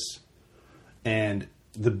actress. And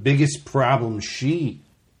the biggest problem she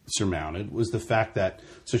surmounted was the fact that,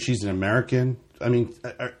 so she's an American. I mean,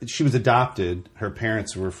 she was adopted. Her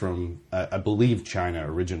parents were from, I believe,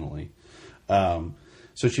 China originally.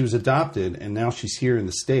 So she was adopted, and now she's here in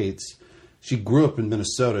the States. She grew up in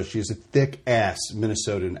Minnesota. She has a thick-ass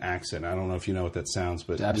Minnesotan accent. I don't know if you know what that sounds,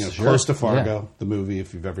 but close to Fargo, the movie,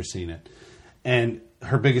 if you've ever seen it. And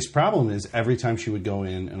her biggest problem is every time she would go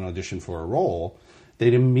in and audition for a role,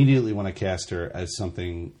 they'd immediately want to cast her as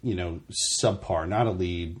something, subpar, not a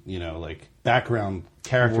lead, like background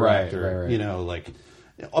character actor, right. Like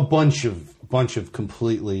a bunch of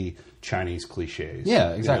completely Chinese cliches.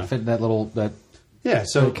 Yeah, exactly. Fit that. Yeah,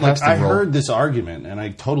 so I heard this argument, and I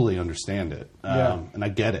totally understand it, and I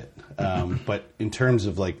get it. But in terms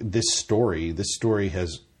of like this story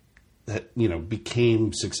has,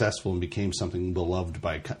 became successful and became something beloved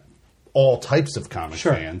by all types of comic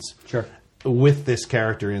fans. Sure. With this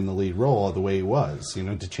character in the lead role, the way he was,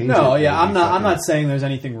 to change. No, yeah, I'm not saying there's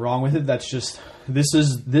anything wrong with it. That's just this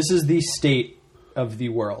is the state of the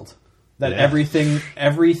world that everything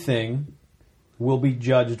will be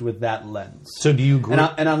judged with that lens. So do you agree?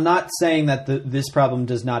 And I'm not saying that this problem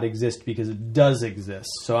does not exist, because it does exist.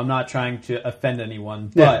 So I'm not trying to offend anyone.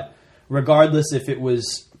 But regardless if it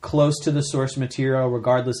was close to the source material,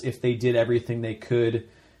 regardless if they did everything they could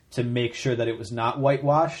to make sure that it was not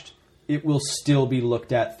whitewashed, it will still be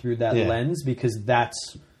looked at through that lens, because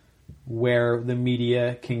that's where the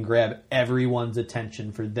media can grab everyone's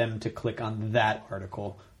attention for them to click on that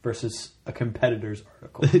article versus a competitor's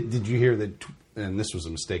article. Did you hear that? And this was a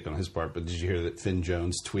mistake on his part, but did you hear that Finn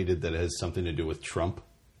Jones tweeted that it has something to do with Trump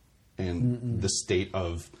and the state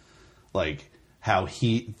of like how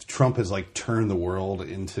Trump has like turned the world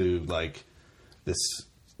into like this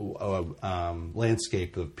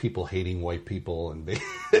landscape of people hating white people,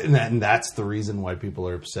 and that's the reason why people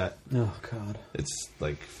are upset. Oh God! It's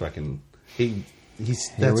like fucking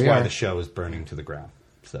that's why the show is burning to the ground.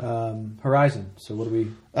 So. Horizon. So what do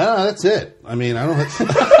we? That's it. I mean, I don't think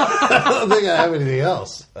I have anything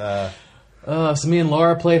else. So me and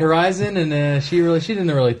Laura played Horizon, and she didn't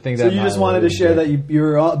really think that. So you just wanted to share that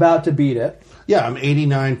you're about to beat it. Yeah, I'm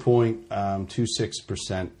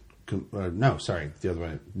 89.26%. No, sorry, the other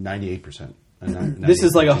way, 98%. This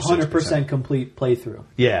is like 100% complete playthrough.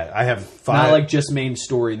 Yeah, I have 5. Not like just main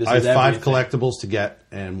story. I have 5 collectibles to get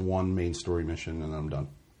and 1 main story mission, and I'm done.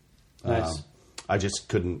 Nice. I just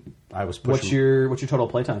couldn't. I was pushing. What's your total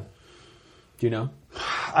playtime? Do you know?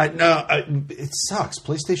 It sucks.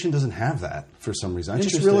 PlayStation doesn't have that for some reason. I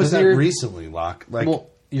just realized that recently, Locke. Well,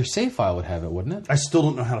 your save file would have it, wouldn't it? I still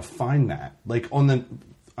don't know how to find that. Like on the,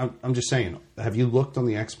 I'm just saying. Have you looked on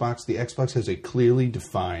the Xbox? The Xbox has a clearly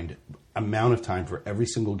defined amount of time for every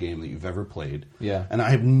single game that you've ever played. Yeah. And I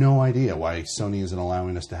have no idea why Sony isn't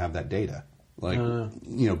allowing us to have that data. Like,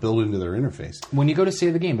 built into their interface. When you go to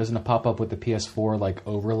save the game, doesn't it pop up with the PS4 like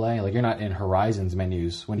overlay? Like you're not in Horizon's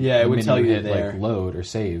menus when it would tell you hit there. Like load or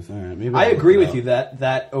save. I agree with you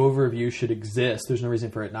that overview should exist. There's no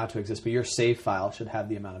reason for it not to exist, but your save file should have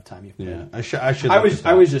the amount of time you've played. Yeah, I should.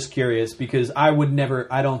 I was just curious because I would never.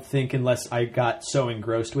 I don't think unless I got so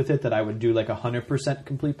engrossed with it that I would do like 100%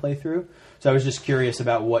 complete playthrough. So I was just curious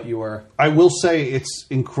about what you were... I will say it's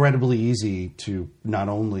incredibly easy to not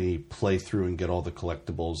only play through and get all the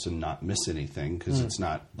collectibles and not miss anything, because it's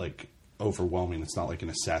not like overwhelming. It's not like an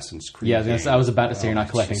Assassin's Creed game. I was about to say you're not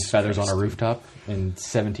collecting feathers on a rooftop in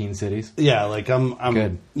 17 cities. Yeah, like I'm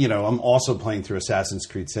good. I'm also playing through Assassin's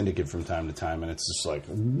Creed Syndicate from time to time, and it's just like,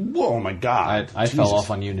 whoa, my God. I fell off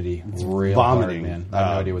on Unity real vomiting, hard, man. I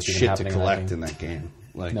have no idea what's even happening to collect in that game.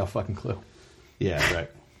 Like, no fucking clue. Yeah, right.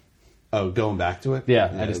 Oh, going back to it?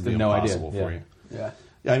 Yeah, I just had no idea. For you. Yeah.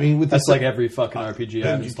 I mean, that's like every fucking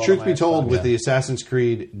RPG. Truth be told, with the Assassin's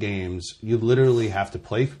Creed games, you literally have to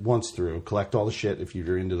play once through, collect all the shit if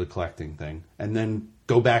you're into the collecting thing, and then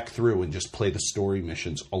go back through and just play the story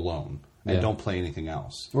missions alone. And don't play anything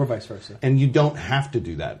else. Or vice versa. And you don't have to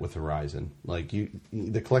do that with Horizon. Like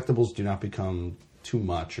the collectibles do not become too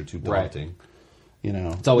much or too daunting.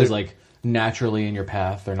 Right. It's always like naturally in your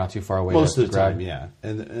path. They're not too far away. Most of the time, yeah.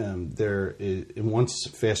 And once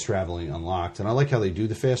fast traveling unlocked, and I like how they do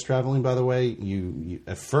the fast traveling. By the way, you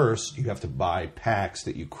at first you have to buy packs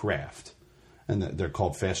that you craft, and they're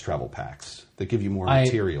called fast travel packs that give you more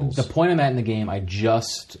materials. The point I'm at in the game, I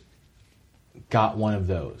just got one of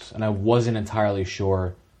those, and I wasn't entirely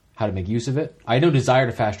sure how to make use of it. I had no desire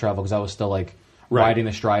to fast travel because I was still like riding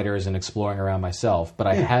the Striders and exploring around myself. But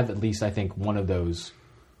I have at least, I think, one of those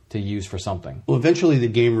to use for something. Well, eventually the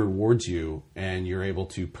game rewards you, and you're able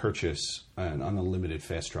to purchase an unlimited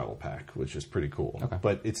fast travel pack, which is pretty cool. Okay.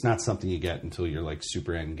 But it's not something you get until you're like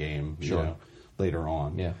super end game, later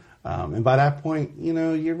on. Yeah. And by that point,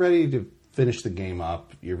 you're ready to finish the game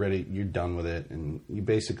up. You're ready. You're done with it, and you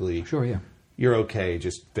basically you're okay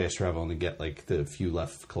just fast traveling to get like the few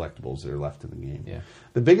left collectibles that are left in the game. Yeah.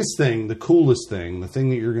 The biggest thing, the coolest thing, the thing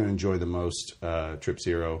that you're going to enjoy the most, Trip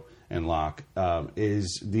Zero and Locke,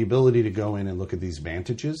 is the ability to go in and look at these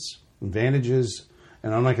vantages,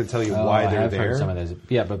 and I'm not going to tell you why they're there. Heard some of those.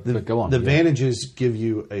 Yeah, but go on. The vantages give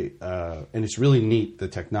you and it's really neat, the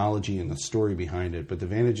technology and the story behind it, but the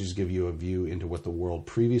vantages give you a view into what the world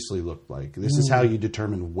previously looked like. This is how you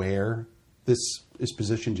determine where this is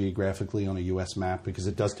positioned geographically on a U.S. map, because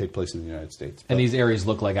it does take place in the United States. And these areas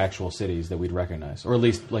look like actual cities that we'd recognize, or at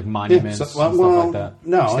least like monuments and stuff like that.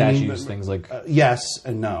 No, statues, things like. Yes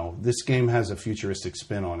and no. This game has a futuristic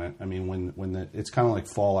spin on it. I mean, it's kind of like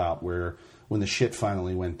Fallout, where when the shit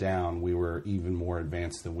finally went down, we were even more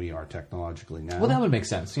advanced than we are technologically now. Well, that would make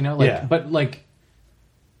sense, But like,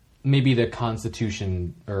 maybe the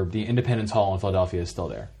Constitution or the Independence Hall in Philadelphia is still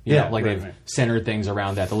there. They've centered things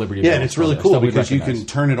around that. The Liberty. Yeah, and it's really cool because you can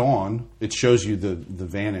turn it on. It shows you the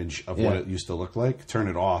vantage of what it used to look like. Turn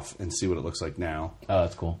it off and see what it looks like now. Oh,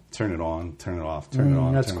 that's cool. Turn it on, turn it off, turn it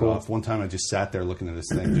on, that's turn cool. it off. One time I just sat there looking at this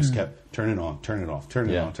thing, just kept turn it on, turn it off, turn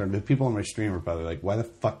it on, turn it. People on my stream are probably like, "Why the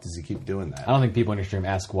fuck does he keep doing that?" I don't think people on your stream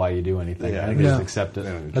ask why you do anything. Yeah, I think they just accept it.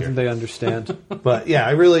 I think they understand. But yeah,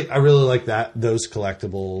 I really like those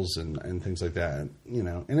collectibles and things like that.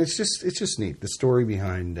 And it's just neat, the story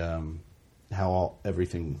behind how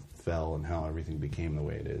everything fell and how everything became the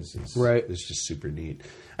way it is. It's just super neat,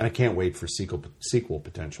 and I can't wait for sequel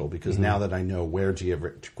potential, because now that I know where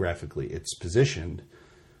geographically it's positioned,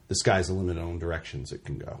 the sky's the limit on directions it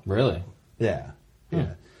can go. Really? Yeah.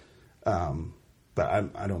 But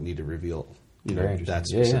I don't need to reveal that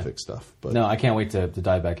specific stuff. But no, I can't wait to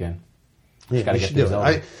dive back in. Just got to get things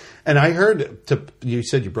over. And I heard, you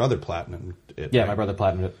said your brother platinumed it. Yeah, right? my brother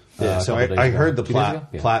platinumed it. So I heard the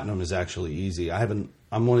platinum is actually easy. I'm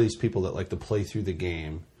one of these people that like to play through the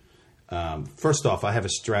game. First off, I have a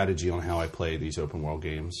strategy on how I play these open world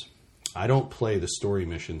games. I don't play the story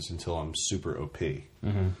missions until I'm super OP.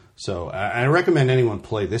 Mm-hmm. So I recommend anyone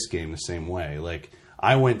play this game the same way. Like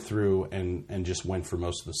I went through and just went for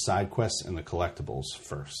most of the side quests and the collectibles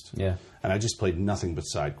first. Yeah. And I just played nothing but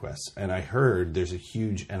side quests. And I heard there's a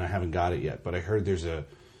huge, and I haven't got it yet, but I heard there's a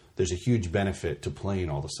huge benefit to playing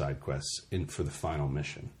all the side quests for the final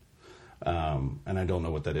mission. And I don't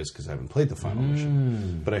know what that is because I haven't played the final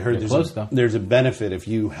mission. But I heard there's a benefit if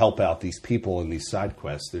you help out these people in these side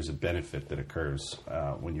quests. There's a benefit that occurs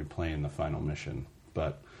when you're playing the final mission.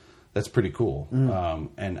 But that's pretty cool.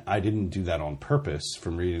 And I didn't do that on purpose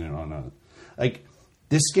from reading it on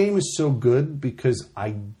this game is so good because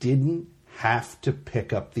I didn't have to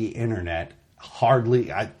pick up the internet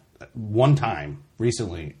one time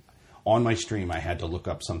recently on my stream I had to look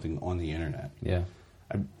up something on the internet. Yeah.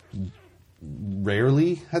 I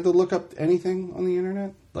rarely had to look up anything on the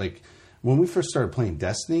internet. Like when we first started playing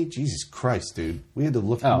Destiny, Jesus Christ, dude, we had to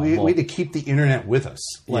look. We had to keep the internet with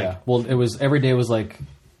us. Like, well, it was every day was like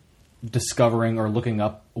discovering or looking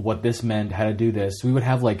up what this meant, how to do this. We would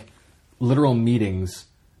have like literal meetings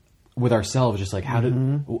with ourselves, just like how did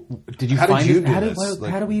you find this?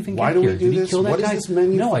 How do we even get here? Did you kill that guy?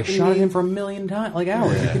 No, I shot at him for a million times, like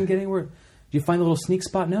hours. You couldn't get anywhere. Did you find a little sneak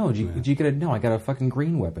spot? No. Did you get a? No, I got a fucking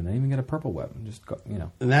green weapon. I didn't even get a purple weapon. Just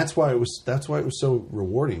And that's why it was so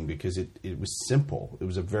rewarding because it was simple. It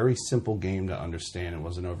was a very simple game to understand. It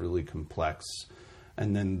wasn't overly complex.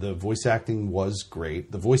 And then the voice acting was great.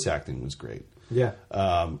 Yeah.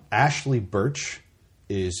 Ashley Birch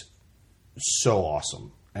is so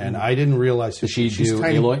awesome. And I didn't realize she's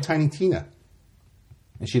Aloy? Tiny Tina.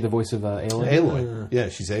 Is she the voice of Aloy? Aloy. Yeah,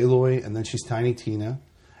 she's Aloy, and then she's Tiny Tina.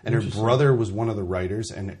 And her brother was one of the writers,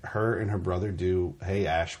 and her brother do Hey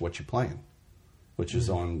Ash, What You Playing? Which is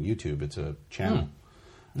on YouTube. It's a channel.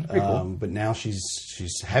 Pretty cool. But now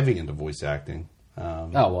she's heavy into voice acting.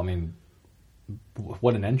 Well, I mean,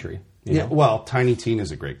 what an entry. You know? Well, Tiny Tina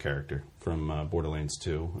is a great character from Borderlands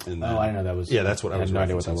 2. I didn't know that was... Yeah, that's what I was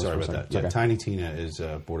referencing. Sorry about that. Yeah, Tiny Tina is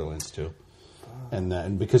Borderlands 2.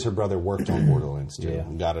 And because her brother worked on Borderlands 2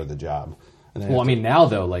 and got her the job. Well, I mean, now,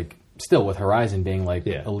 though, like, still with Horizon being, like,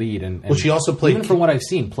 a lead. And well, she also played... Even from what I've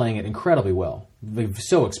seen, playing it incredibly well. Like,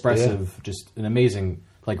 so expressive, just an amazing...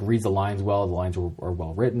 Like, reads the lines well. The lines are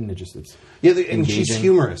well written. It's and she's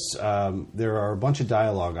humorous. There are a bunch of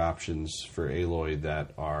dialogue options for Aloy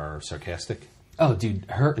that are sarcastic. Oh, dude,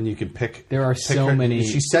 and you can pick. There are so many.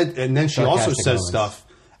 She said, and then she also says moments. stuff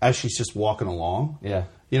as she's just walking along. Yeah,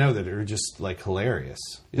 that are just like hilarious.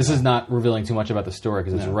 This is not revealing too much about the story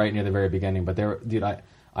because it's right near the very beginning. But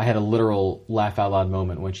I had a literal laugh out loud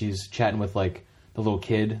moment when she's chatting with like the little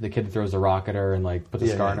kid, the kid that throws the rock at her and like puts a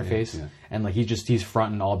scar on her face, and like he's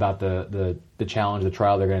fronting all about the challenge, the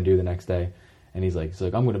trial they're going to do the next day, and he's like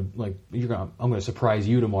I'm going to surprise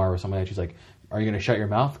you tomorrow or something like that. She's like, are you going to shut your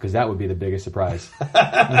mouth? Because that would be the biggest surprise.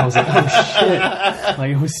 And I was like, oh shit!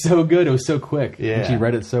 Like it was so good, it was so quick, and she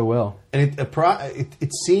read it so well. And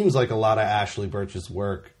it seems like a lot of Ashley Birch's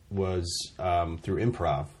work was through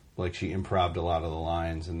improv. Like she improv'd a lot of the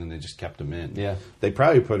lines, and then they just kept them in. Yeah, they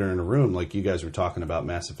probably put her in a room like you guys were talking about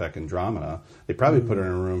Mass Effect Andromeda. They probably put her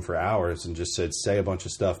in a room for hours and just said, "Say a bunch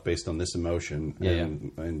of stuff based on this emotion,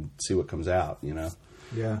 and see what comes out." Yeah,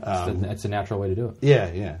 it's a natural way to do it.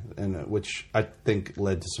 Yeah, and which I think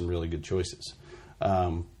led to some really good choices.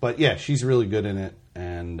 But yeah, she's really good in it,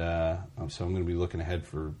 and so I'm going to be looking ahead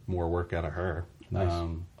for more work out of her. Nice.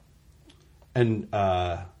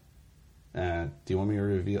 Do you want me to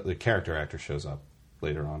reveal the character actor shows up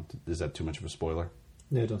later on? Is that too much of a spoiler?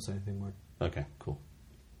 No, don't say anything more. Okay, cool.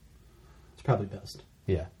 It's probably best.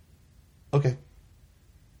 Yeah. Okay.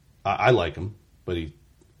 I like him, but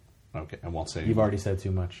okay, I won't say. You've already said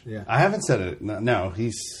too much. Yeah. I haven't said it. No,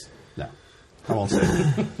 I won't say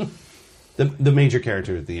it. The major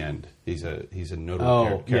character at the end. He's a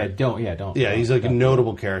notable. Don't. Yeah, he's like a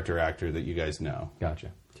notable character actor that you guys know.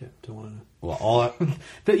 Gotcha. Yeah, don't want to know. Well,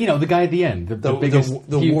 the guy at the end, the biggest,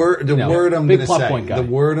 word I'm going to say. Point guy. The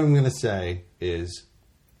word I'm going to say is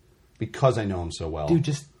because I know him so well. Dude,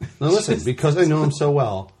 just now listen. Because I know him so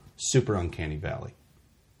well, super uncanny valley.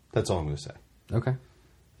 That's all I'm going to say. Okay.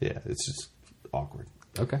 Yeah, it's just awkward.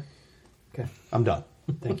 Okay. I'm done.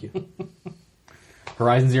 Thank you.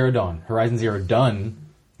 Horizon Zero Dawn. Horizon Zero Done.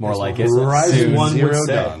 More like it. Horizon one Zero would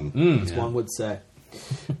say. Dawn. One would say.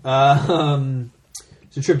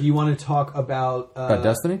 So, Trip, do you want to talk about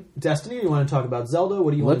Destiny? Destiny, or you want to talk about Zelda?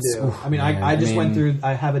 What do you want to do? I mean, I just went through.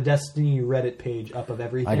 I have a Destiny Reddit page up of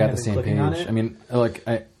everything. I got the same page. I mean, like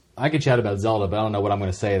I could chat about Zelda, but I don't know what I'm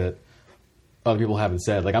going to say that other people haven't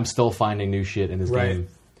said. Like, I'm still finding new shit in this game.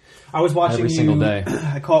 I was watching every single day.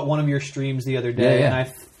 I caught one of your streams the other day, and I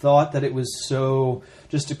thought that it was so.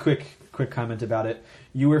 Just a quick comment about it.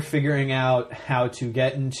 You were figuring out how to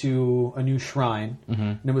get into a new shrine,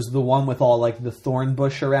 and it was the one with all like the thorn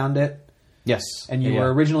bush around it. Yes, and you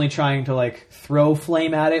were originally trying to like throw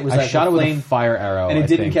flame at it. I shot it with a fire arrow, and it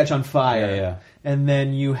didn't catch on fire. Yeah. And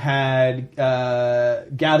then you had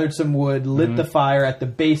gathered some wood, lit the fire at the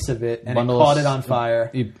base of it, and it caught it on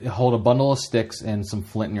fire. You hold a bundle of sticks and some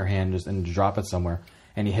flint in your hand, and drop it somewhere,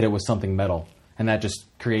 and you hit it with something metal, and that just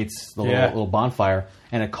creates the little bonfire,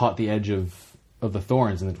 and it caught the edge of the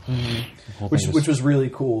thorns, and which was really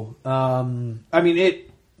cool. I mean,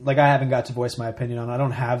 I haven't got to voice my opinion on it. I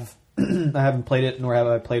don't have, I haven't played it, nor have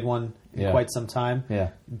I played one in quite some time. Yeah,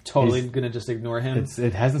 I'm totally going to just ignore him.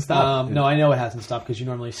 It hasn't stopped. No, I know it hasn't stopped because you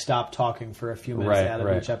normally stop talking for a few minutes out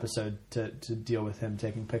of each episode to deal with him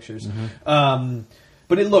taking pictures.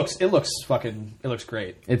 But it looks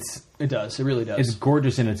great. It does. It really does. It's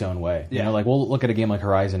gorgeous in its own way. Yeah. You know, like we'll look at a game like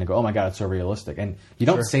Horizon and go, "Oh my god, it's so realistic." And you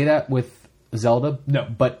don't say that with Zelda, no,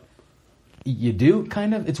 but you do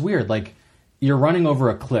kind of. It's weird. Like you're running over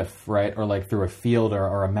a cliff, right, or like through a field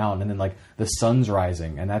or a mountain, and then like the sun's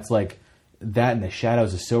rising, and that's like that, and the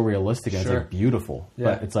shadows are so realistic, and it's like beautiful. Yeah.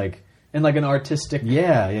 But it's like and like an artistic,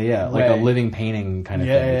 way. Like a living painting kind of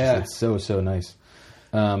thing. Yeah. It's so nice.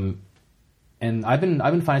 And I've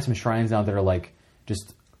been finding some shrines now that are like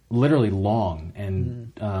just literally long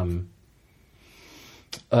and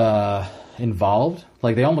involved.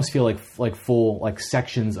 Like they almost feel like full like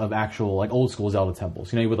sections of actual like old school Zelda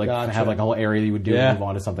temples. You know, you would like have like a whole area you would do and move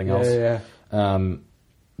on to something else.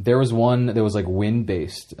 There was one that was like wind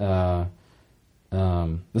based. This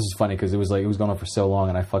is funny because it was going on for so long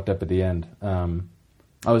and I fucked up at the end.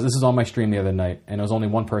 This is on my stream the other night and it was only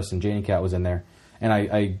one person. Janie Cat was in there.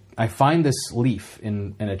 And I find this leaf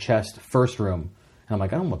in a chest, first room, and I'm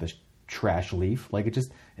like, I don't want this trash leaf. Like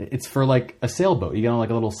it's for like a sailboat. You get on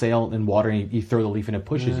like a little sail in water, and you throw the leaf, and it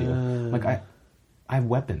pushes you. Like I have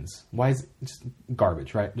weapons. Why is it just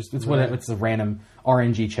garbage? Right? It's a random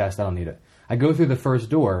RNG chest. I don't need it. I go through the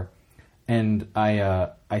first door, and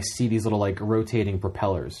I see these little like rotating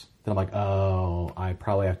propellers. Then I'm like, oh, I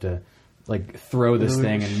probably have to like throw this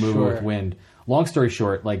thing and move it with wind. Long story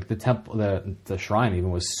short, like the temple, the shrine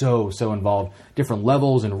even was so involved, different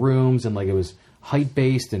levels and rooms, and like it was height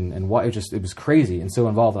based and what it was crazy and so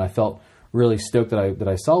involved. And I felt really stoked that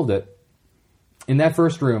I solved it. In that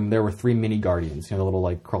first room, there were 3 mini guardians, you know, the little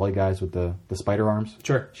like crawly guys with the spider arms,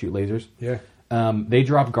 shoot lasers. Yeah. They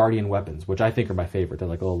drop guardian weapons, which I think are my favorite. They're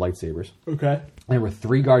like little lightsabers. Okay. There were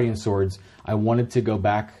 3 guardian swords. I wanted to go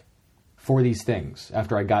back for these things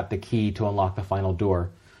after I got the key to unlock the final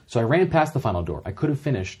door. So I ran past the final door. I could have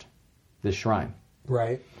finished this shrine.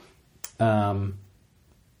 Right. And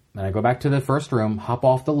I go back to the first room, hop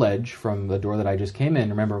off the ledge from the door that I just came in.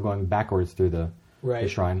 Remember going backwards through the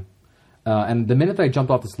shrine. And the minute that I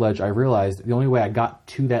jumped off this ledge, I realized the only way I got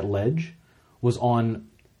to that ledge was on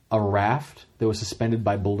a raft that was suspended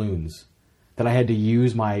by balloons. That I had to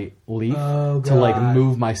use my leaf to like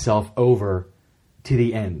move myself over to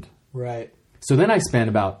the end. Right. So then I spent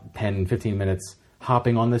about 10, 15 minutes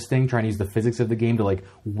hopping on this thing, trying to use the physics of the game to like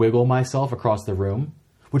wiggle myself across the room,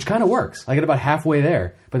 which kind of works. I get about halfway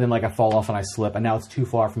there, but then like I fall off and I slip, and now it's too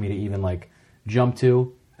far for me to even like jump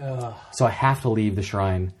to. So I have to leave the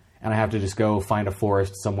shrine, and I have to just go find a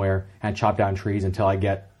forest somewhere and chop down trees until I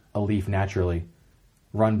get a leaf naturally,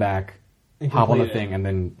 run back, hop on the thing, and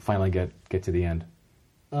then finally get to the end.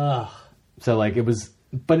 So like it was,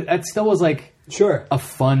 but it still was like a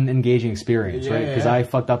fun, engaging experience, right? Because I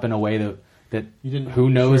fucked up in a way that you didn't. Who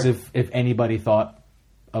knows if anybody thought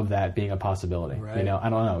of that being a possibility? Right. You know, I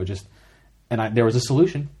don't know. It just there was a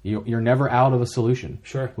solution. You're never out of a solution.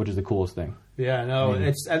 Sure, which is the coolest thing. Yeah, no, and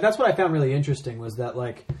that's what I found really interesting was that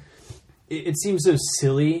like it seems so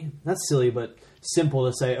silly, not silly, but simple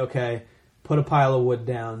to say, okay, put a pile of wood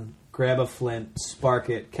down, grab a flint, spark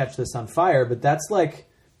it, catch this on fire, but that's like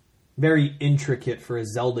very intricate for a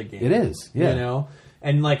Zelda game. It is, yeah. You know?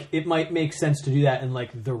 And like it might make sense to do that in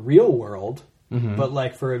like the real world, but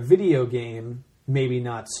like for a video game, maybe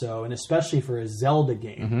not so, and especially for a Zelda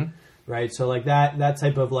game, right? So like that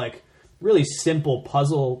type of like really simple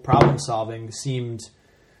puzzle problem solving seemed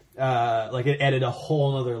like it added a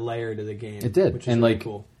whole other layer to the game. It did, which is and really like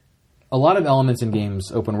cool. A lot of elements in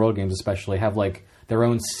games, open world games especially, have like their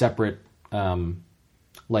own separate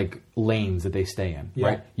like lanes that they stay in.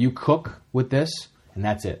 Right. You cook with this, and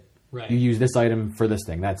that's it. Right. You use this item for this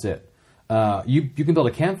thing. That's it. You can build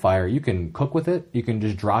a campfire. You can cook with it. You can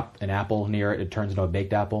just drop an apple near it. It turns into a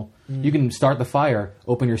baked apple. You can start the fire,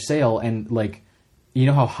 open your sail, and like, you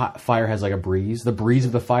know how hot fire has like a breeze? The breeze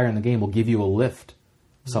of the fire in the game will give you a lift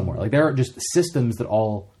somewhere. Like there are just systems that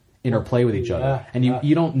all interplay with each other. And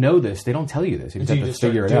you don't know this. They don't tell you this. You just have to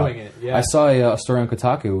figure it out. I saw a story on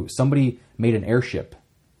Kotaku. Somebody made an airship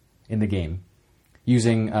in the game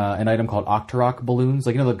using an item called Octorok balloons.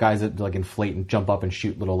 Like, you know the guys that like inflate and jump up and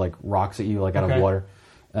shoot little like rocks at you like out of water?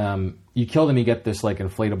 You kill them, you get this like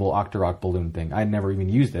inflatable Octorok balloon thing. I never even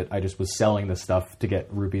used it. I just was selling this stuff to get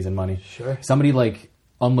rupees and money. Sure. Somebody like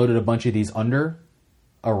unloaded a bunch of these under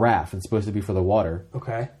a raft. It's supposed to be for the water.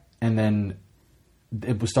 Okay. And then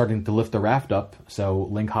it was starting to lift the raft up, so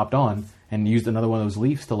Link hopped on and used another one of those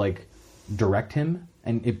leaves to like direct him,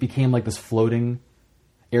 and it became like this floating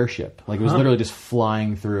airship. Like it was literally just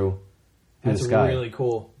flying through the sky. That's really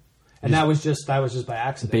cool. And that was just by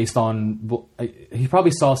accident. Based on, he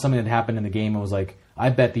probably saw something that happened in the game and was like,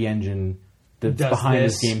 I bet the engine that's behind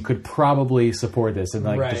this game could probably support this, and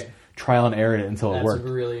like just trial and error it until it worked.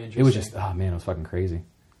 That's really interesting. It was just, oh man, it was fucking crazy.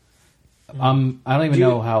 I don't even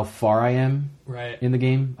know how far I am in the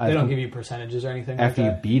game. They don't give you percentages or anything after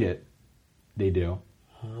like that? you beat it, they do,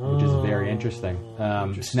 which is very interesting.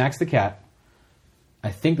 Snacks the cat. I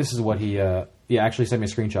think this is what he actually sent me a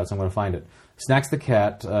screenshot, so I'm going to find it. Snacks the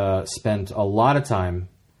cat spent a lot of time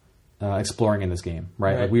exploring in this game,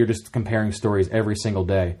 right? Like we were just comparing stories every single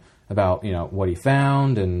day about what he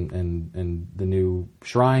found and the new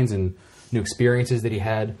shrines and new experiences that he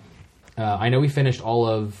had. I know we finished all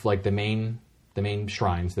of like the main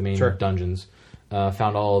shrines, the main dungeons.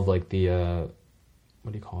 Found all of like the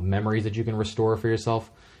what do you call them? Memories that you can restore for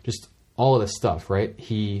yourself. Just all of this stuff, right?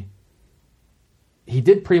 He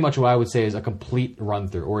did pretty much what I would say is a complete run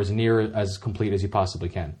through, or as near as complete as you possibly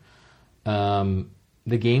can. The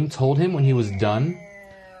game told him when he was done,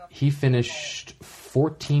 he finished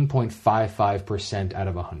 14.55% out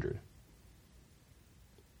of 100,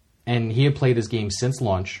 and he had played this game since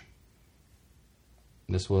launch.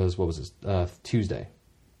 This was, Tuesday.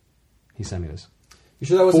 He sent me this. You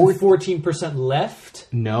sure that wasn't 14% left?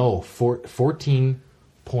 No,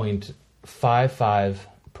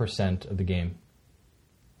 14.55% of the game.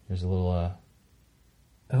 There's a little...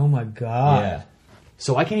 oh my god. Yeah.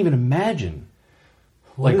 So I can't even imagine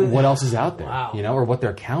what else is out there, or what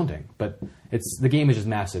they're counting. But the game is just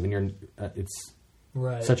massive, and it's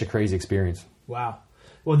such a crazy experience. Wow.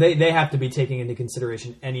 Well, they have to be taking into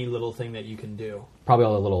consideration any little thing that you can do. Probably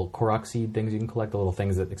all the little Korok seed things you can collect, the little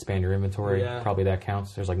things that expand your inventory. Yeah. Probably that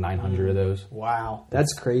counts. There's like 900 of those. Wow.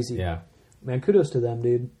 That's crazy. Yeah. Man, kudos to them,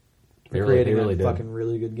 dude. They're creating a fucking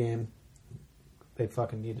really good game. They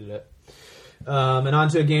fucking needed it. And on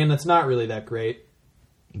to a game that's not really that great.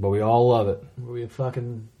 But we all love it. We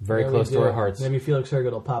fucking... very close to our hearts. Maybe Felix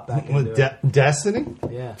Herget will pop back into it. Destiny?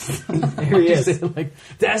 Yeah. There he is. Like,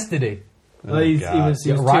 Destiny. Well, he was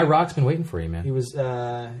Rock's been waiting for you, man. He was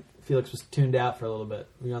Felix was tuned out for a little bit.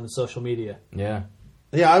 We were on the social media. Yeah.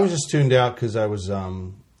 Yeah, I was just tuned out because I was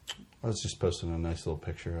just posting a nice little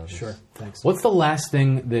picture of it. Sure, thanks. What's the last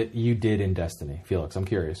thing that you did in Destiny, Felix? I'm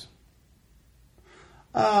curious.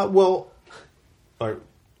 On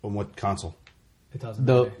what console? It doesn't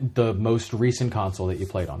matter. The most recent console that you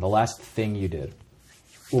played on. The last thing you did.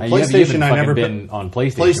 Well, PlayStation. I never been on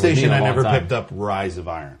PlayStation. PlayStation. I never picked up Rise of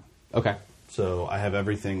Iron. Okay. So I have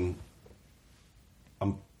everything.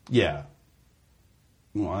 Yeah.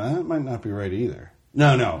 Well, that might not be right either.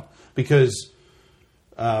 No, because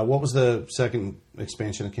what was the second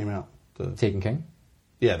expansion that came out? The Taken King?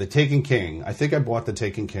 Yeah, the Taken King. I think I bought the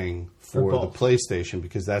Taken King for the PlayStation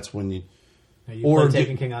because that's when you play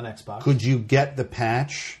Taken King on Xbox. Could you get the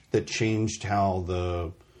patch that changed how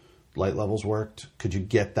the light levels worked? Could you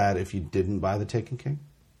get that if you didn't buy the Taken King?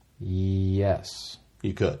 Yes.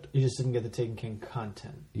 You could. You just didn't get the Taken King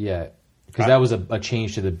content. Yeah. Because that was a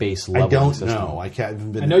change to the base level. I don't system. know. I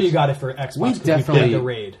know you got it for Xbox. We definitely played the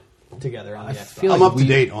raid together on the Xbox. Feel like I'm up to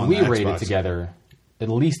date on the Xbox. We raided together, at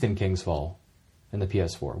least in King's Fall, in the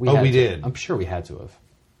PS4. We did. I'm sure we had to have.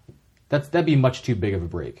 That'd be much too big of a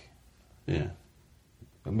break. Yeah.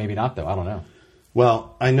 Maybe not, though. I don't know.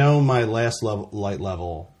 Well, I know my last light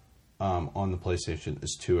level on the PlayStation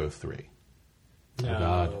is 203. No. Oh,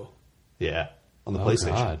 God. Yeah. On the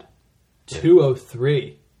PlayStation. God.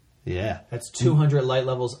 203. Yeah. That's 200 light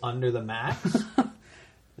levels under the max?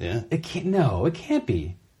 Yeah. It can't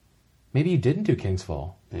be. Maybe you didn't do King's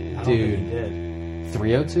Fall. Yeah. Dude. You did.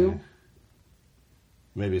 302?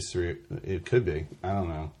 Maybe it's 3. It could be. I don't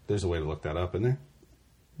know. There's a way to look that up, isn't there?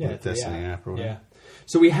 With Destiny app or whatever. Yeah.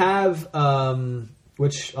 So we have,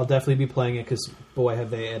 which I'll definitely be playing it because boy have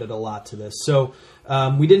they added a lot to this. So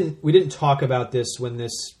we didn't talk about this when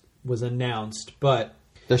this was announced, but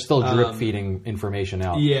they're still drip feeding information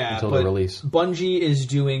out until the release. Bungie is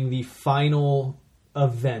doing the final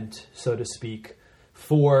event, so to speak,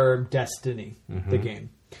 for Destiny, the game.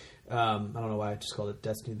 I don't know why I just called it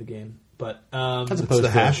Destiny the game, but as opposed to the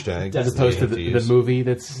hashtag, as opposed to the movie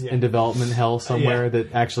that's in development hell somewhere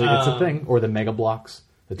that actually it's a thing, or the Mega Blocks,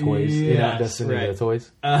 the toys, Destiny, the toys.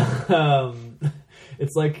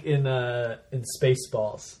 It's like in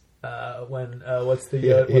Spaceballs when what's the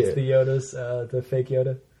Yoda's the fake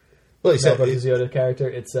Yoda? Well, he said his Yoda character.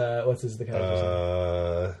 It's what's the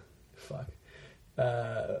character's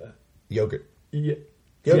name? Yogurt. Yeah.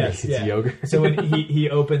 Yes, it's yogurt. So when he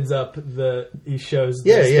opens up he shows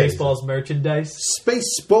the Spaceballs merchandise.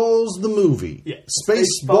 Spaceballs the movie. Yeah.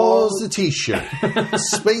 Spaceballs the t-shirt.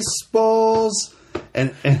 Spaceballs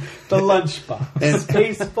and the lunchbox. And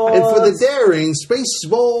Spaceballs. And for the daring,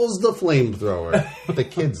 Spaceballs the flamethrower. The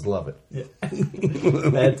kids love it. Yeah.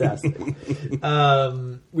 Fantastic.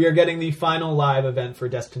 We are getting the final live event for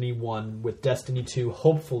Destiny 1 with Destiny 2,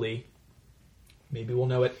 hopefully. Maybe we'll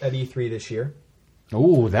know it at E3 this year.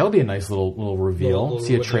 Oh, that would be a nice little reveal.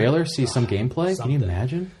 See a trailer, see some gameplay. Something. Can you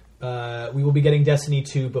imagine? We will be getting Destiny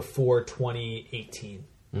 2 before 2018.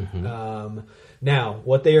 Mm-hmm. Now,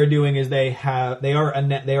 what they are doing is they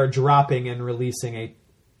are dropping and releasing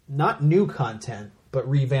not new content, but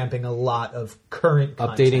revamping a lot of current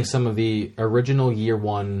content. Updating some of the original Year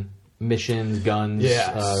 1 missions, guns,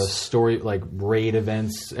 story, like raid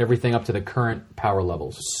events, everything up to the current power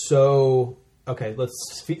levels. So... Okay,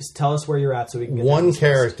 let's tell us where you're at so we can get one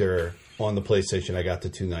character on the PlayStation I got to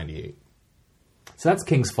 298. So that's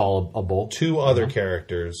King's Fall. Two other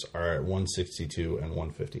characters are at 162 and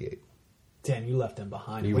 158. Damn, you left them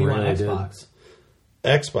behind. You really on Xbox?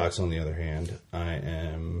 Xbox, on the other hand, I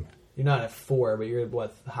am... You're not at 4, but you're at,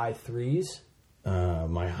 what, high 3s?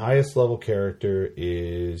 My highest level character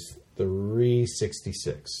is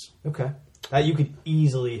 366. Okay. You could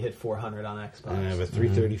easily hit 400 on Xbox. And I have a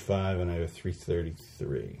 335 and I have a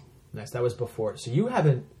 333. Nice. That was before. So you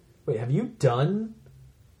haven't... Wait, have you done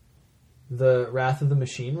the Wrath of the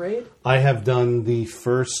Machine raid? I have done the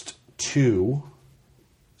first 2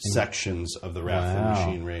 sections of the Wrath of the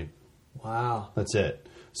Machine raid. Wow. That's it.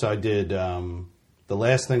 So I did... the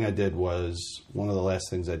last thing I did was... One of the last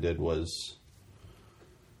things I did was...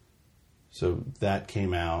 So that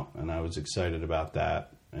came out and I was excited about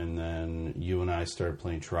that. And then you and I started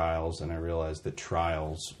playing Trials, and I realized that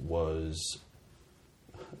Trials was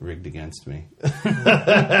rigged against me.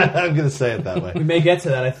 I'm going to say it that way. We may get to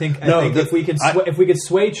that. I think if we could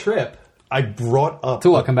sway Trip. I brought up...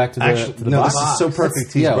 To what? Come back to the box? This is so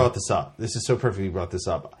perfect he brought this up. This is so perfect he brought this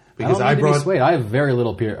up. Because I have very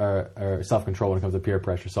little self-control when it comes to peer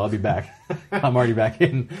pressure, so I'll be back. I'm already back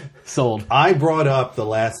in. Sold. I brought up the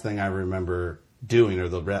last thing I remember... doing, or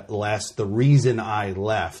the reason I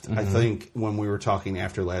left. I think when we were talking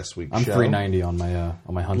after last week's I'm show. 390 on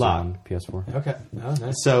my Hunter on PS4. Okay. Oh,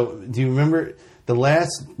 nice. So, do you remember the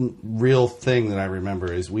last real thing that I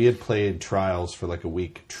remember is we had played Trials for like a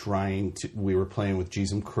week we were playing with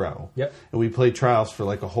Jeezum Crow. Yep. And we played Trials for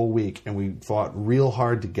like a whole week and we fought real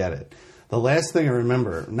hard to get it. The last thing I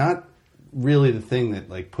remember, not really the thing that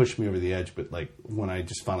like pushed me over the edge, but like when I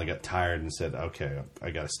just finally got tired and said, okay, I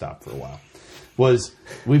got to stop for a while. Was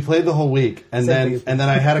we played the whole week, and then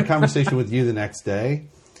I had a conversation with you the next day,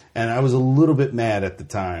 and I was a little bit mad at the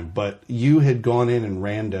time, but you had gone in and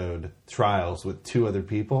randoed Trials with 2 other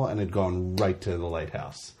people and had gone right to the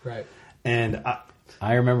lighthouse. Right. And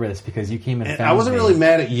I remember this because you came in and found I wasn't me. really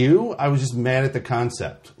mad at you. I was just mad at the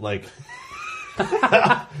concept. Like...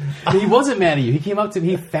 He wasn't mad at you. He came up to me.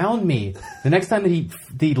 He found me. The next time that he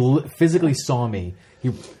physically saw me, he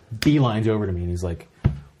beelines over to me, and he's like,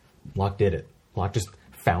 Locke did it. Locke just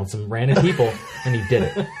found some random people, and he did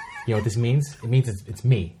it. You know what this means? It means it's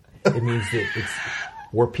me. It means that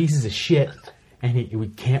we're pieces of shit, and we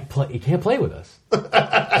can't play. He can't play with us.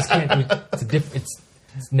 Just can't.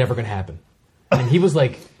 It's never gonna happen. And he was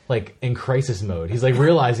like in crisis mode. He's like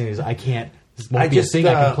realizing I can't. This won't be a thing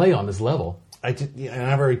I can play on this level.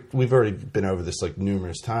 We've already been over this like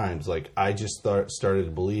numerous times. Like I just started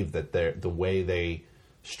to believe that the way they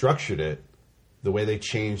structured it, the way they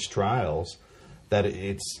changed Trials. That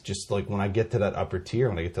it's just like when I get to that upper tier,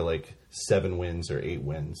 when I get to like 7 wins or 8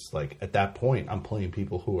 wins, like at that point, I'm playing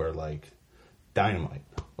people who are like dynamite,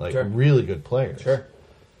 like really good players. Sure.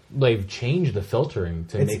 They've changed the filtering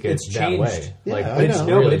to make it that way. Yeah, like,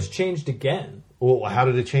 but it's changed again. Well, how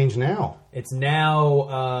did it change now? It's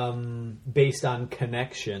now based on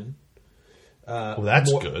connection.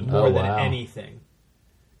 That's good. More than anything.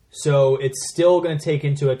 So it's still going to take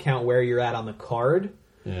into account where you're at on the card,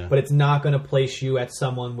 but it's not going to place you at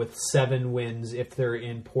someone with 7 wins if they're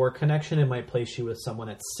in poor connection. It might place you with someone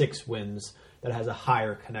at 6 wins that has a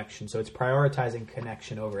higher connection. So it's prioritizing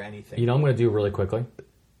connection over anything. You know what I'm going to do really quickly?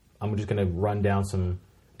 I'm just going to run down some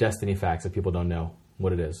Destiny facts that people don't know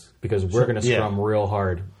what it is. Because we're going to scrum real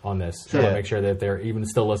hard on this. So I want to make sure that they're even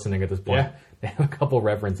still listening at this point. Yeah. They have a couple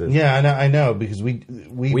references. Yeah, I know because we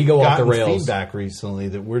go off the rails. Feedback recently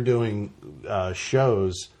that we're doing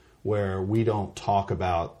shows where we don't talk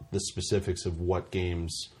about the specifics of what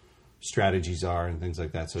games strategies are and things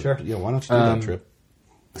like that. So why don't you do that, Trip?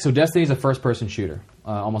 So Destiny is a first-person shooter,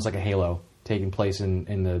 almost like a Halo, taking place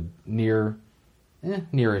in the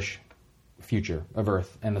nearish future of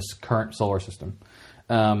Earth and the current solar system.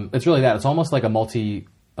 It's really that. It's almost like a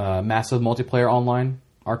massive multiplayer online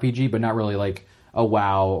RPG, but not really like a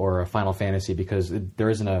WoW or a Final Fantasy because there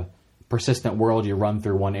isn't a persistent world you run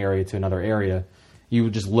through one area to another area.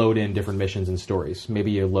 You just load in different missions and stories.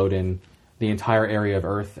 Maybe you load in the entire area of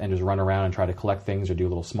Earth and just run around and try to collect things or do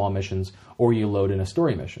little small missions, or you load in a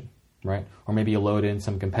story mission, right? Or maybe you load in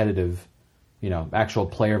some competitive, actual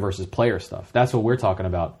player versus player stuff. That's what we're talking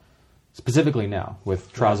about specifically now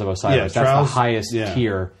with Trials of Osiris. That's the highest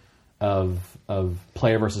tier of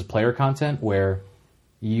player versus player content where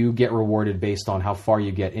you get rewarded based on how far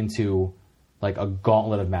you get into like a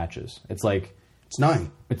gauntlet of matches. It's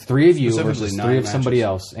 9. It's 3 of you versus 3 of somebody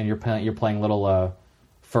else, and you're playing little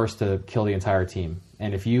first to kill the entire team.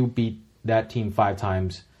 And if you beat that team 5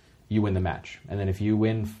 times, you win the match. And then if you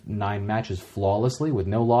win 9 matches flawlessly with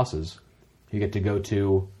no losses, you get to go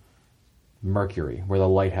to Mercury, where the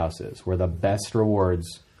lighthouse is, where the best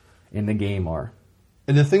rewards in the game are.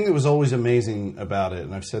 And the thing that was always amazing about it,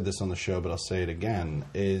 and I've said this on the show, but I'll say it again,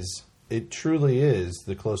 is it truly is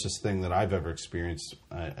the closest thing that I've ever experienced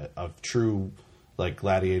of true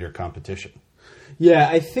gladiator competition. Yeah,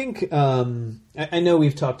 I think I know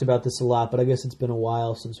we've talked about this a lot, but I guess it's been a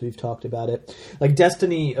while since we've talked about it.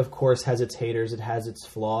 Destiny, of course, has its haters, it has its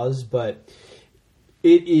flaws, but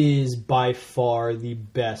it is by far the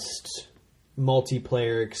best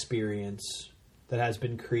multiplayer experience that has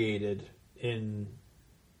been created in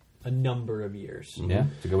a number of years. Yeah,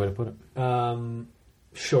 it's a good way to put it.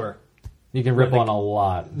 Sure. You can rip on a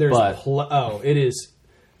lot, it is.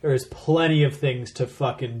 There is plenty of things to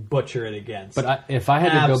fucking butcher it against. But if I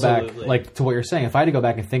had to go back, to what you're saying, if I had to go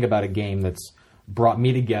back and think about a game that's brought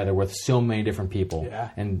me together with so many different people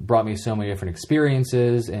and brought me so many different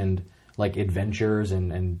experiences and adventures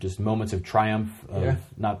and just moments of triumph,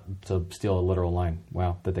 not to steal a literal line,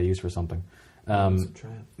 that they use for something. Moments of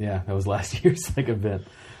triumph. Yeah, that was last year's event.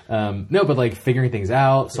 No, but figuring things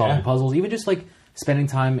out, solving puzzles, even just spending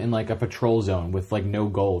time in a patrol zone with no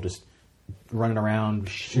goal, just running around,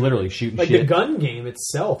 literally shooting shit. The gun game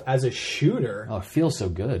itself, as a shooter... Oh, it feels so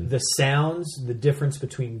good. The sounds, the difference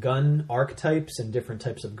between gun archetypes and different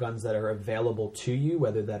types of guns that are available to you,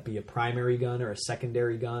 whether that be a primary gun or a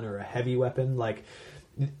secondary gun or a heavy weapon,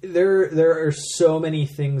 there are so many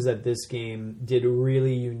things that this game did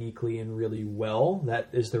really uniquely and really well. That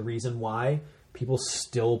is the reason why people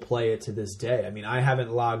still play it to this day. I mean, I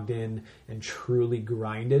haven't logged in and truly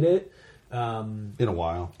grinded it. In a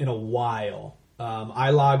while.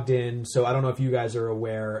 I logged in, so I don't know if you guys are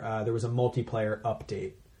aware, there was a multiplayer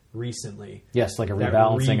update recently. Yes, a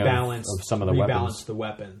rebalancing of some of the weapons. Rebalanced the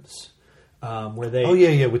weapons. Where they... Oh,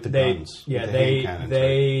 yeah, with the guns. Yeah,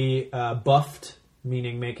 they buffed,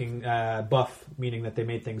 meaning buff, meaning that they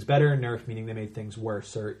made things better, nerf, meaning they made things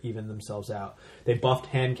worse or even themselves out. They buffed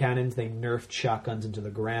hand cannons, they nerfed shotguns into the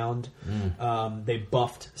ground. They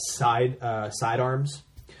buffed sidearms.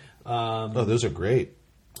 Those are great.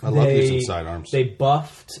 I love using sidearms. They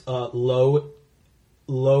buffed low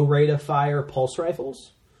rate of fire pulse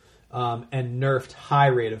rifles, and nerfed high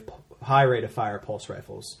rate of fire pulse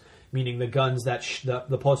rifles. Meaning the guns that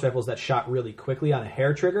the pulse rifles that shot really quickly on a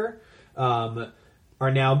hair trigger are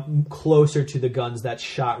now closer to the guns that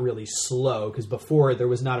shot really slow. Because before there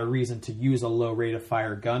was not a reason to use a low rate of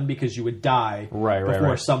fire gun because you would die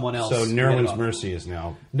before someone else. So Nerwin's Mercy is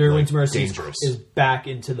now dangerous. Is back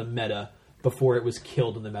into the meta before it was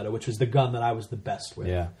killed in the meta, which was the gun that I was the best with.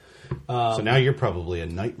 Yeah. So now you're probably a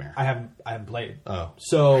nightmare. I haven't played. Oh.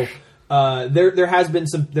 So there have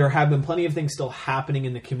been plenty of things still happening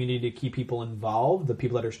in the community to keep people involved, the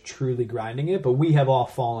people that are truly grinding it, but we have all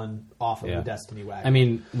fallen off of the Destiny wagon. I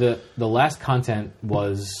mean, the last content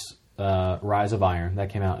was Rise of Iron. That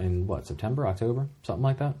came out in September, October, something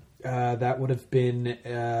like that. That would have been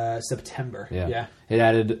September. Yeah. It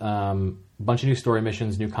added a bunch of new story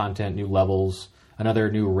missions, new content, new levels,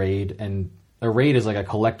 another new raid. And a raid is like a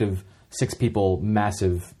collective 6 people,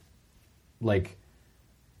 massive, like,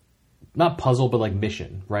 not puzzle, but like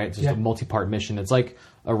mission, right? It's just a multi-part mission. It's like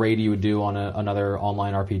a raid you would do on another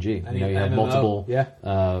online RPG. You have multiple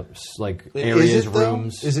like areas,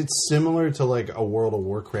 rooms. Is it similar to like a World of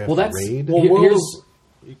Warcraft raid?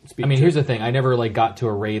 Here's the thing. I never like got to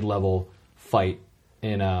a raid level fight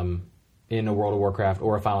in a World of Warcraft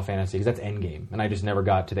or a Final Fantasy because that's endgame, and I just never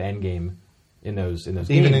got to the endgame in those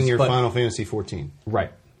games. Even in your Final Fantasy 14,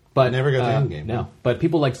 right? But I never got to endgame. No, but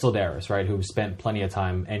people like Sildaris, right, who've spent plenty of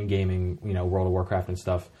time endgaming, World of Warcraft and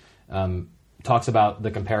stuff, talks about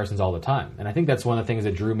the comparisons all the time. And I think that's one of the things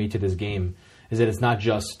that drew me to this game is that it's not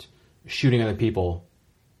just shooting other people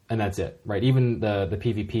and that's it, right? Even the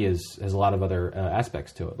PvP has a lot of other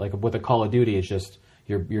aspects to it. Like with a Call of Duty, it's just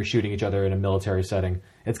you're shooting each other in a military setting.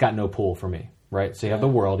 It's got no pool for me, right? So you have the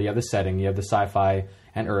world, you have the setting, you have the sci-fi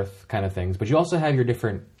and Earth kind of things, but you also have your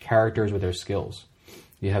different characters with their skills.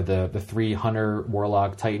 You have the 3 Hunter,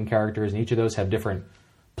 Warlock, Titan characters, and each of those have different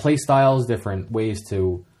play styles, different ways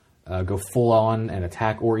to go full on and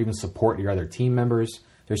attack or even support your other team members.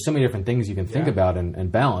 There's so many different things you can think about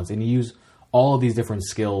and balance, and you use all of these different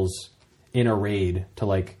skills in a raid to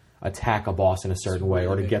like attack a boss in a certain way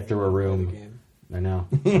or to get through a room. I know.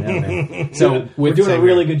 Yeah, man. So we're doing a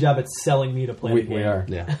really good job at selling me to play the game. We are.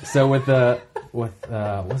 Yeah. So with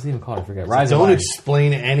what's it even called? I forget. Rise of Don't Iron.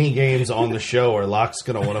 explain any games on the show, or Locke's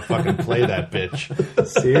gonna want to fucking play that bitch.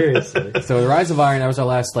 Seriously. So with Rise of Iron, that was our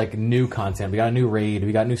last like new content. We got a new raid.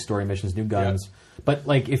 We got new story missions, new guns. Yep. But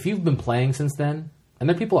like, if you've been playing since then, and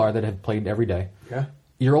there people are that have played every day. Yeah.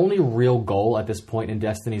 Your only real goal at this point in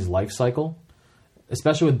Destiny's life cycle,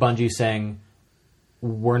 especially with Bungie saying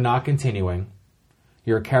we're not continuing.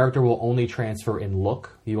 Your character will only transfer in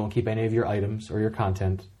look. You won't keep any of your items or your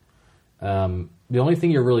content. The only thing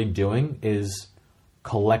you're really doing is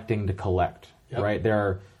collecting to collect, right?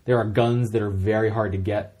 There are guns that are very hard to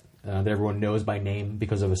get that everyone knows by name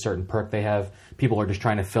because of a certain perk they have. People are just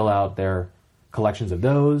trying to fill out their collections of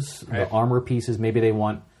those. Right. The armor pieces, maybe they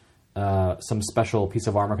want some special piece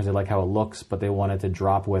of armor because they like how it looks, but they want it to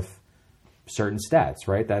drop with certain stats,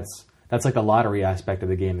 right? That's like the lottery aspect of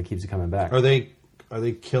the game that keeps you coming back. Are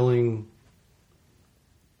they killing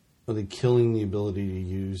the ability to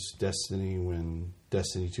use Destiny when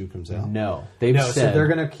Destiny 2 comes out? No. So they're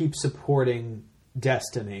going to keep supporting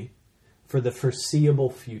Destiny for the foreseeable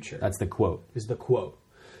future. That's the quote. Is the quote.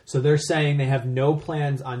 So they're saying they have no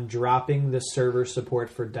plans on dropping the server support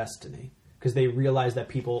for Destiny because they realize that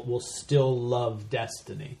people will still love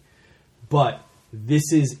Destiny. But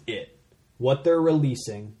this is it. What they're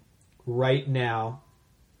releasing right now,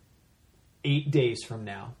 8 days from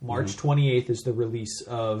now, March 28th is the release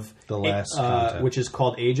of the last content, which is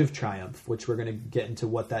called Age of Triumph, which we're going to get into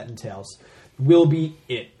what that entails, will be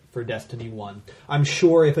it for Destiny 1. I'm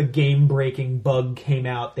sure if a game-breaking bug came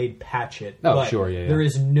out, they'd patch it. Oh, sure, yeah. There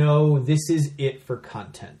is this is it for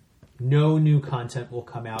content. No new content will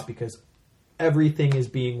come out because everything is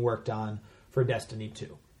being worked on for Destiny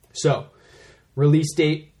 2. So, release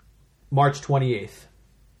date, March 28th.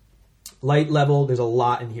 Light level, there's a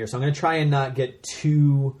lot in here. So I'm going to try and not get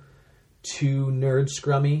too nerd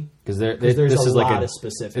scrummy. Because there's a lot of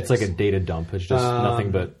specifics. It's like a data dump. It's just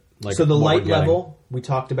nothing but like. So the light level, we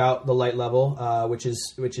talked about the light level, which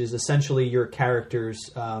is essentially your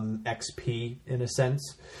character's XP in a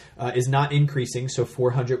sense, is not increasing. So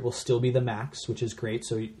 400 will still be the max, which is great.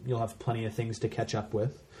 So you'll have plenty of things to catch up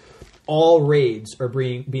with. All raids are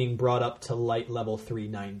being brought up to light level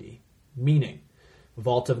 390, meaning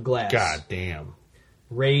Vault of Glass. God damn.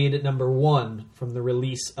 Raid number 1 from the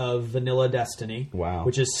release of Vanilla Destiny. Wow.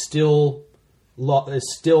 Which is still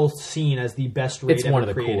seen as the best raid ever created. It's one of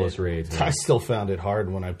the coolest raids. Man. I still found it hard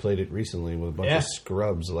when I played it recently with a bunch of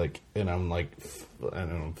scrubs, and I'm like, I don't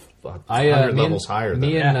know, 100 levels higher than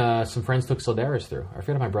me and some friends took Sildaris through. I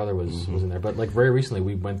forget if my brother was in there, but like very recently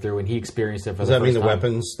we went through and he experienced it for the first time. Does that mean the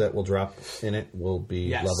weapons that will drop in it will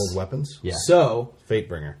be leveled weapons? Yeah. So,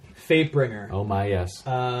 Fatebringer. Oh my, yes.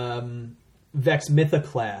 Vex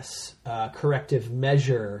Mythoclast, Corrective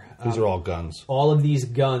Measure. These are all guns. All of these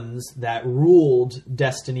guns that ruled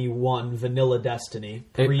Destiny 1, Vanilla Destiny,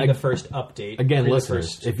 the first update. Again,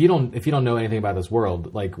 listeners, if you don't know anything about this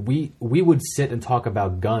world, like we would sit and talk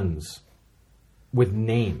about guns with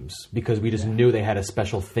names because we just knew they had a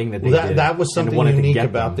special thing that they did. That was something unique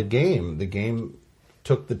about the game. The game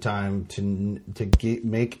took the time to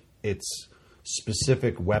make its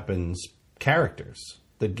specific weapons characters.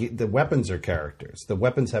 The weapons are characters. The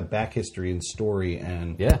weapons have back history and story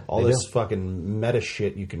and all this fucking meta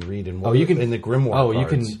shit you can read in the Grimoire cards. You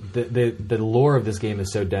can. The lore of this game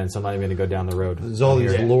is so dense. I'm not even going to go down the road. There's all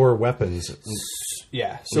these lore weapons.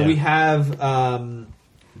 Yeah. So we have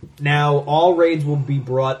now all raids will be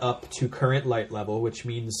brought up to current light level, which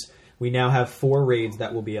means we now have 4 raids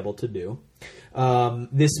that we'll be able to do.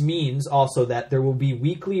 This means also that there will be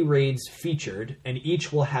weekly raids featured, and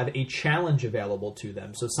each will have a challenge available to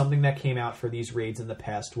them. So something that came out for these raids in the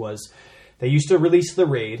past was they used to release the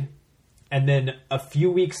raid, and then a few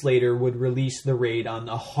weeks later would release the raid on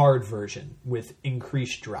a hard version with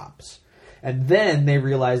increased drops. And then they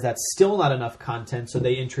realized that's still not enough content, so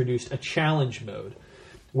they introduced a challenge mode,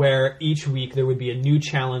 where each week there would be a new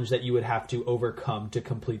challenge that you would have to overcome to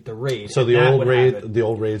complete the raid. So the old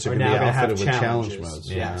raids are going to be outfitted with challenge modes.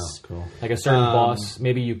 Yes, cool. Like a certain boss,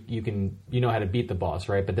 maybe you know how to beat the boss,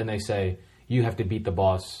 right? But then they say you have to beat the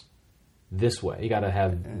boss this way. You got to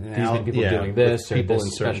have these many people doing this or people this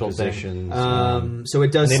in certain special positions. thing. So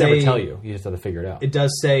it does they say never tell you. You just have to figure it out. It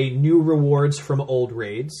does say new rewards from old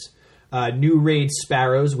raids. New raid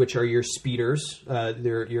sparrows, which are your speeders.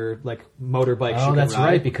 They're your like motorbikes. Oh, that's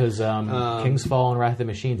right, because King's Fall and Wrath of the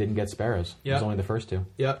Machine didn't get sparrows. It was only the first 2.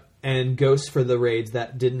 Yep. And ghosts for the raids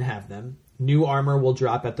that didn't have them. New armor will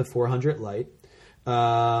drop at the 400 light.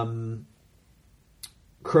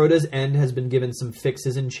 Crota's End has been given some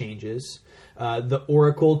fixes and changes. The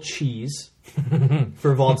Oracle cheese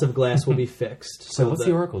for Vault of Glass will be fixed. So what's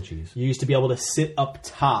the Oracle cheese? You used to be able to sit up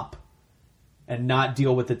top and not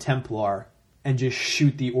deal with the Templar and just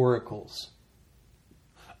shoot the oracles.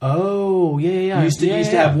 Oh, yeah. You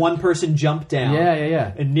used to have one person jump down,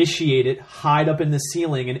 initiate it, hide up in the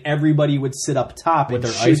ceiling, and everybody would sit up top with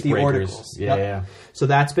and their shoot the oracles. Yeah. So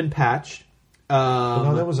that's been patched.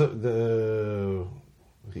 No, that was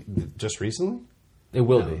just recently? It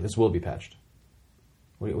will be. This will be patched.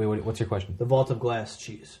 Wait, what's your question? The Vault of Glass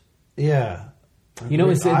cheese. Yeah. You know,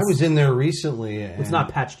 I was in there recently. It's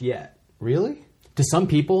not patched yet. Really? To some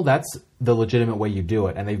people, that's the legitimate way you do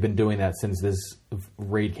it, and they've been doing that since this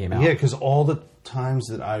raid came out. Yeah, because all the times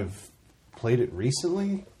that I've played it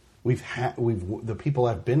recently, the people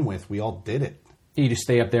I've been with, we all did it. You just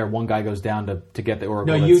stay up there. One guy goes down to get the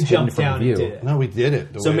oracle. No, you jumped down and did it. No, we did it.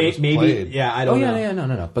 So maybe, I don't know.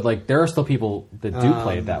 No. But like, there are still people that do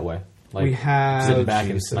play it that way. Like we have sitting back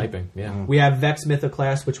and sniping. Yeah, we have Vex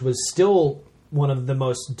Mythoclast, which was still one of the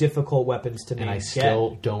most difficult weapons to make. And I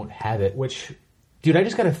still don't have it. Which, dude, I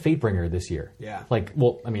just got a Fatebringer this year. Yeah. Like,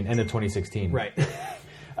 well, I mean, end of 2016. Right.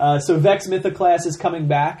 So Vex Mythoclast is coming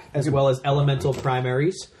back, as well as Elemental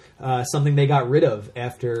Primaries. Something they got rid of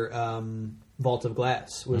after Vault of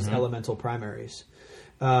Glass was Elemental Primaries.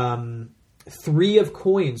 3 of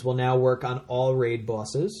Coins will now work on all raid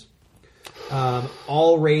bosses.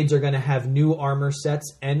 All raids are going to have new armor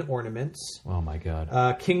sets and ornaments. Oh my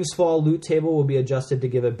god. King's Fall loot table will be adjusted to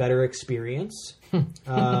give a better experience.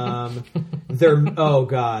 Oh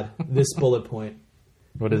god, this bullet point.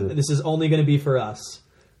 What is it? This is only going to be for us,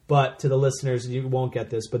 but to the listeners, you won't get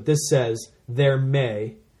this. But this says there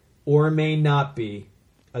may or may not be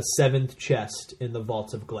a 7th chest in the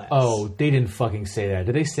Vault of Glass. Oh, they didn't fucking say that.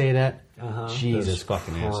 Did they say that? Jesus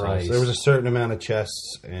fucking Christ. There was a certain amount of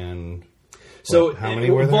chests and... So how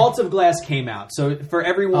many were there? Vault of Glass came out. So for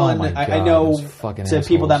everyone, I know to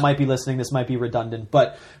people that might be listening, this might be redundant,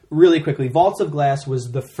 but really quickly, Vaults of Glass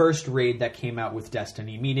was the first raid that came out with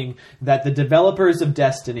Destiny, meaning that the developers of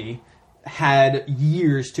Destiny had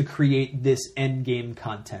years to create this endgame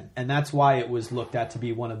content, and that's why it was looked at to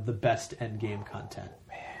be one of the best endgame content.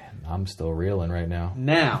 Man, I'm still reeling right now.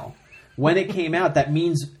 Now, when it came out, that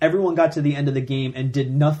means everyone got to the end of the game and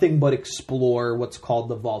did nothing but explore what's called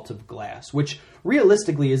the Vault of Glass, which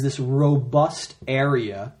realistically is this robust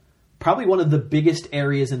area, probably one of the biggest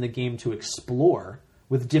areas in the game to explore,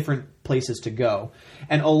 with different places to go.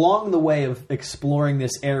 And along the way of exploring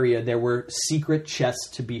this area, there were secret chests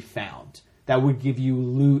to be found that would give you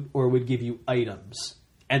loot or would give you items.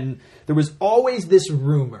 And there was always this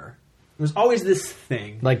rumor. There's always this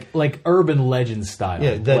thing, like urban legend style,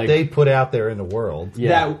 that they put out there in the world.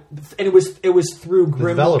 Yeah, and it was through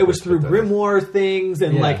grimoire things,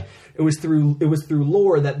 and it was through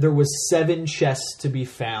lore that there was 7 chests to be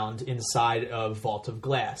found inside of Vault of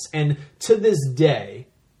Glass, and to this day,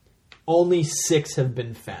 only 6 have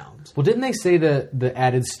been found. Well, didn't they say the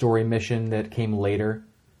added story mission that came later?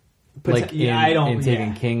 In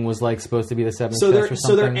Taken King was like supposed to be the 7th chest or something.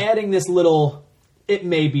 So they're adding this little. It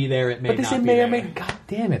may be there. It may not be there. But they say may or may. God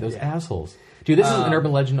damn it, those assholes, dude! This is an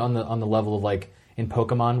urban legend on the level of like in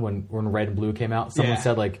Pokemon when Red and Blue came out. Someone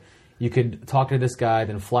said like you could talk to this guy,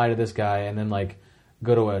 then fly to this guy, and then like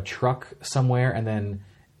go to a truck somewhere, and then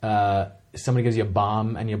somebody gives you a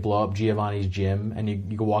bomb, and you blow up Giovanni's gym, and you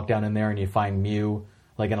can walk down in there, and you find Mew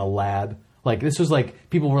like in a lab. Like, this was like,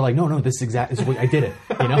 people were like, no, this is what I did it,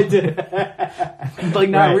 you know? I did it. Like,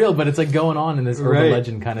 not real, but it's like going on in this urban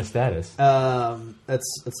legend kind of status.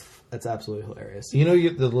 That's absolutely hilarious. You know,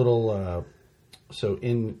 the little, so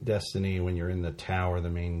in Destiny, when you're in the tower, the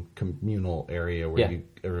main communal area where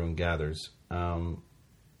everyone gathers,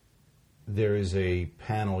 there is a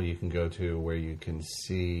panel you can go to where you can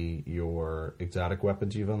see your exotic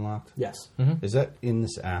weapons you've unlocked. Yes. Mm-hmm. Is that in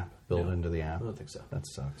this app, built into the app? I don't think so. That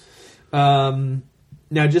sucks.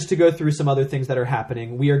 Now, just to go through some other things that are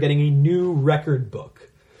happening, we are getting a new record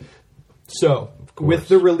book. So, with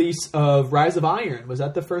the release of Rise of Iron, was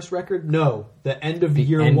that the first record? No, the end of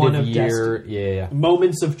year one of Destiny. Yeah.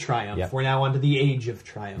 Moments of Triumph. Yep. We're now onto the Age of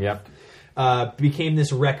Triumph. Yep. Became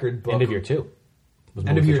this record book. End of year 2.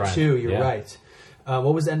 End of year 2, you're right.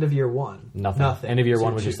 What was end of year 1? Nothing. End of year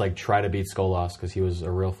 1 was just like try to beat Skolas because he was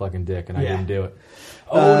a real fucking dick and I didn't do it.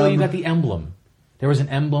 No, you got the emblem. There was an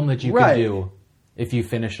emblem that you could do if you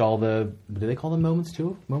finished all the... Do they call them Moments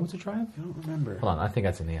too? Moments of Triumph? I don't remember. Hold on, I think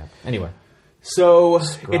that's in the app. Anyway. So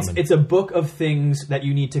it's a book of things that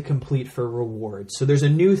you need to complete for rewards. So there's a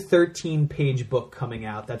new 13-page book coming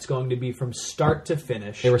out that's going to be from start to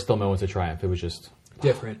finish. They were still Moments of Triumph. It was just...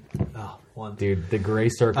 different. Dude, the gray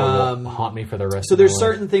circle will haunt me for the rest of my life. So there's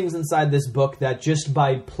certain things inside this book that just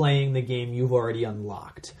by playing the game you've already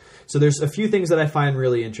unlocked. So there's a few things that I find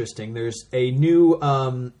really interesting. There's a new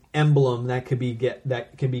emblem that can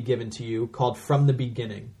be given to you called From the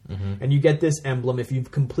Beginning. Mm-hmm. And you get this emblem if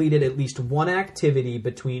you've completed at least one activity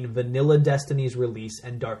between Vanilla Destiny's release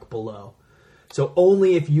and Dark Below. So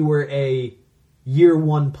only if you were a year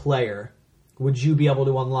 1 player would you be able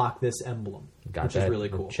to unlock this emblem. Which is really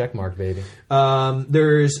cool. Check mark, baby.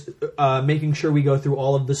 There's making sure we go through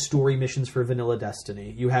all of the story missions for Vanilla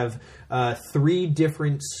Destiny. You have 3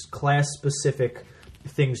 different class-specific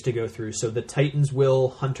things to go through. So the Titan's Will,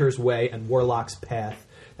 Hunter's Way, and Warlock's Path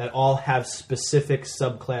that all have specific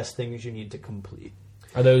subclass things you need to complete.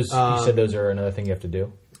 Are those, you said those are another thing you have to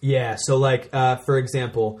do? Yeah, so like, for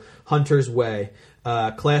example, Hunter's Way,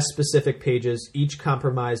 class-specific pages, each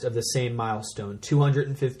comprised of the same milestone.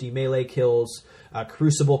 250 melee kills,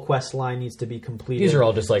 Crucible quest line needs to be completed. These are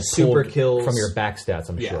all just like super kills from your back stats,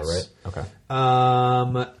 I'm sure, right? Okay.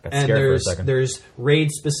 And there's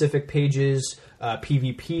raid-specific pages,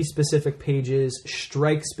 PvP-specific pages,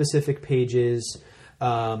 strike-specific pages,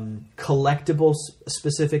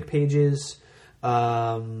 collectible-specific pages,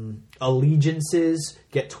 allegiances,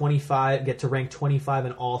 get to rank 25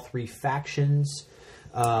 in all 3 factions.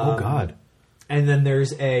 Oh God! And then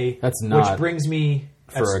there's which brings me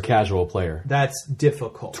for a casual player. That's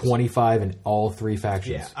difficult. 25 in all 3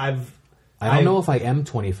 factions. Yeah, I don't know if I am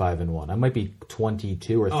 25 in one. I might be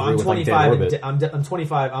 22 or 3 I'm with 25 like Dead Orbit. I'm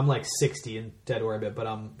 25. I'm like 60 in Dead Orbit, but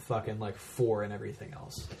I'm fucking like 4 in everything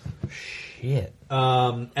else. Shit.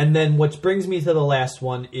 And then what brings me to the last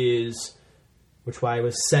one is, which why I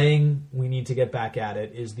was saying we need to get back at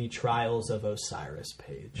it, is the Trials of Osiris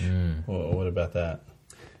page. Well, what about that?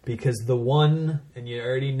 Because the one, and you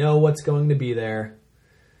already know what's going to be there,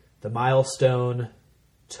 the milestone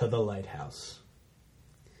to the lighthouse.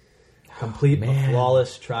 Complete a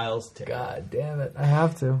flawless Trials ticket. God damn it. I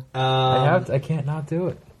have to. I can't not do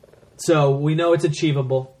it. So we know it's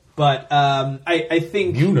achievable, but I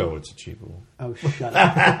think... You know it's achievable. Oh, shut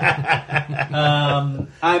up.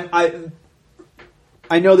 I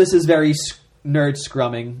know this is very nerd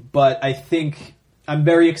scrumming, but I think I'm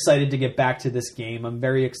very excited to get back to this game. I'm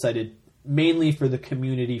very excited mainly for the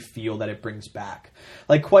community feel that it brings back.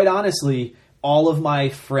 Like, quite honestly, all of my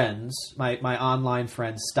friends, my online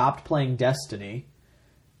friends, stopped playing Destiny,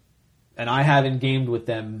 and I haven't gamed with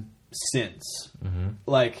them since. Mm-hmm.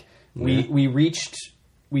 Like, we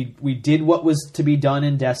did what was to be done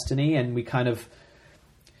in Destiny, and we kind of...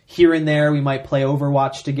 Here and there, we might play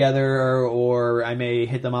Overwatch together, or I may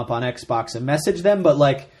hit them up on Xbox and message them, but,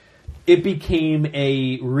 like, it became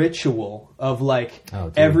a ritual of, like,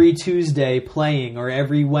 every Tuesday playing, or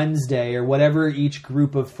every Wednesday, or whatever each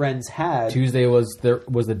group of friends had. Tuesday was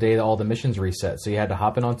the day that all the missions reset, so you had to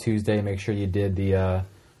hop in on Tuesday and make sure you did the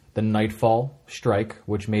Nightfall strike,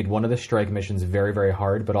 which made one of the strike missions very, very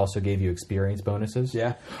hard, but also gave you experience bonuses.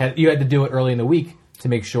 Yeah. And you had to do it early in the week to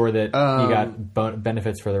make sure that you got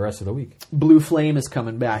benefits for the rest of the week. Blue Flame is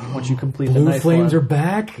coming back once you complete the Nightfall. Blue Flames are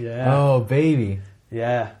back? Yeah. Oh, baby.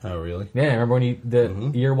 Yeah. Oh, really? Yeah, remember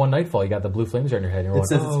when year 1 Nightfall, you got the blue flames on your head, and you're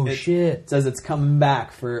like, shit. It says it's coming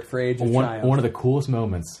back for Age of Triumph. One of the coolest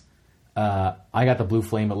moments, I got the blue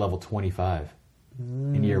flame at level 25.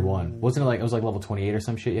 in year 1. Wasn't it like, it was like level 28 or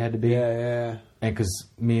some shit you had to be? Yeah. And because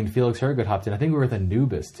me and Felix Hergood hopped in, I think we were with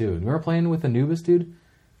Anubis too. We were playing with Anubis, dude?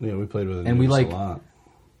 Yeah, we played with Anubis and we, like, a lot.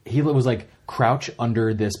 He was like, crouch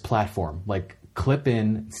under this platform. Like, clip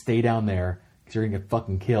in, stay down there, because you're going to get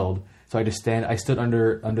fucking killed. So I stood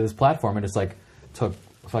under this platform and just, like, took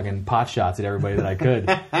fucking pot shots at everybody that I could.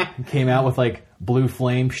 Came out with, like, blue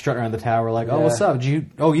flame strutting around the tower, like, oh, what's up? You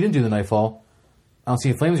didn't do the Nightfall. I don't see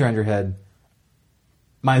any flames around your head.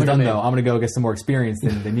 Mine's done, though. I'm going to go get some more experience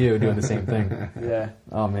than you doing the same thing. Yeah.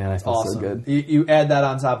 Oh, man, I felt so good. You add that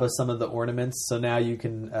on top of some of the ornaments, so now you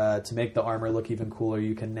can, to make the armor look even cooler,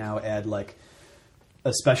 you can now add, like,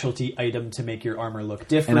 a specialty item to make your armor look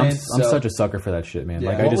different. And I'm such a sucker for that shit, man. Yeah.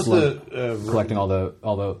 Like, I just love collecting all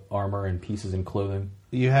the armor and pieces and clothing.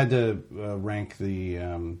 You had to rank the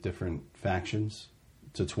different factions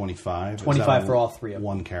to 25. 25 for all 3 of them.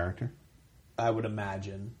 One character? I would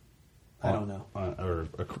imagine. I don't know.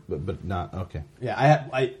 But not, okay.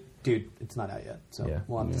 Yeah, dude, it's not out yet, so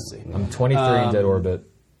we'll have to see. I'm 23 in Dead Orbit.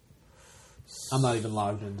 I'm not even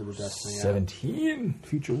logged into the Destiny app. 17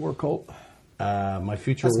 Future War Cult. My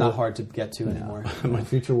future That's not hard to get to anymore.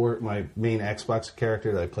 my main Xbox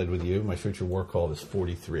character that I played with you, my Future War Cult is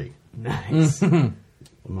 43. Nice.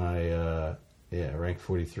 My rank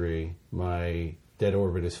 43. My Dead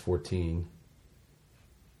Orbit is 14.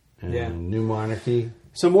 And New Monarchy.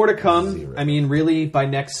 So more to come. 0. I mean, really, by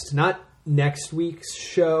not next week's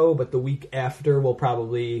show, but the week after, we'll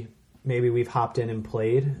probably, maybe we've hopped in and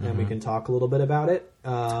played, and we can talk a little bit about it.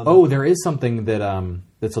 There is something that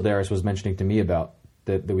Sildaris was mentioning to me about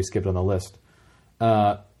that we skipped on the list.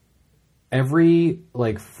 Every,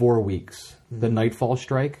 4 weeks, the Nightfall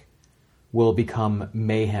strike will become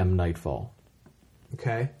Mayhem Nightfall.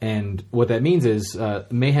 Okay. And what that means is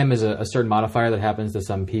Mayhem is a certain modifier that happens to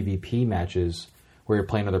some PvP matches where you're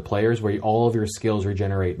playing other players, where all of your skills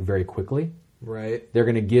regenerate very quickly. Right. They're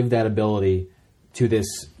going to give that ability to this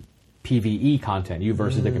PvE content, you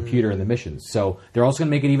versus the computer and the missions. So they're also going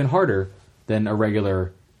to make it even harder than a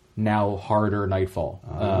regular, now harder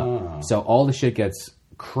Nightfall. So all the shit gets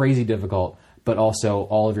crazy difficult, but also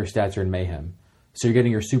all of your stats are in Mayhem. So you're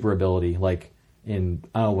getting your super ability, like in,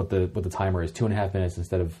 I don't know what the timer is, 2.5 minutes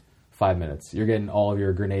instead of 5 minutes. You're getting all of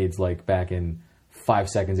your grenades like back in 5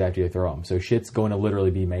 seconds after you throw them. So shit's going to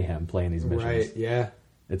literally be Mayhem playing these missions. Right, yeah.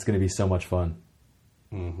 It's going to be so much fun.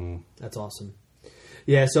 Mm-hmm. That's awesome.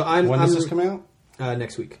 Yeah, so When does this come out?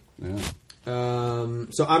 Next week. Yeah.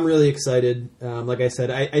 So I'm really excited. Like I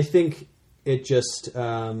said, I think it just...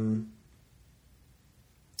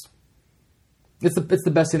 It's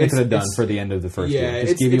the best thing they could have done for the end of the first year.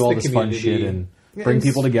 Just give you all this fun shit and bring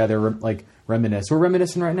people together, reminisce. We're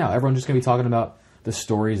reminiscing right now. Everyone's just going to be talking about the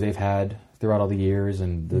stories they've had throughout all the years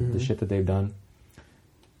and the shit that they've done.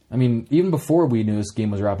 I mean, even before we knew this game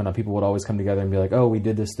was wrapping up, people would always come together and be like, oh, we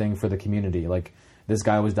did this thing for the community. Like, this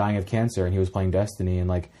guy was dying of cancer and he was playing Destiny, and,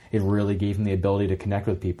 like, it really gave him the ability to connect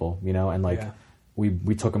with people, you know? And, like,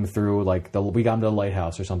 we took him through, like, we got him to the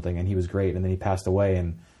lighthouse or something, and he was great, and then he passed away,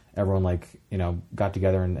 and everyone, like, you know, got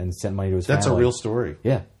together and sent money to his family. That's a real story.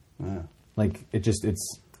 Yeah. Like, it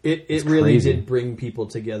really crazy. did bring people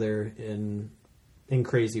together in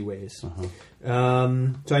crazy ways. So I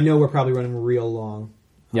know we're probably running real long.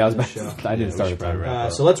 Yeah, I didn't start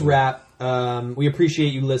it. So let's wrap. We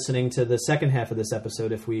appreciate you listening to the second half of this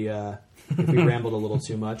episode if we rambled a little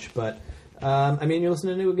too much. But, I mean, you're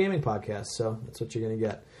listening to a gaming podcast, so that's what you're going to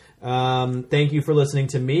get. Thank you for listening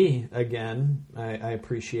to me again. I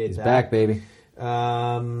appreciate that. Back, baby.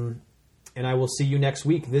 And I will see you next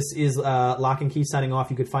week. This is Lock and Key signing off.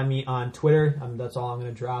 You could find me on Twitter. That's all I'm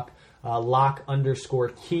going to drop.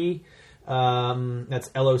 Lock_key. That's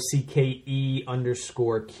LOCKE_key.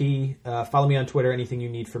 Follow me on Twitter. Anything you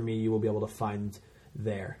need from me, you will be able to find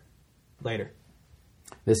there. Later.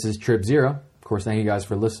 This is Trip Zero. Of course, thank you guys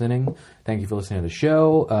for listening. Thank you for listening to the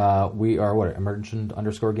show. We are,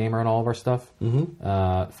 Emergent_Gamer on all of our stuff.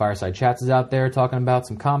 Fireside Chats is out there talking about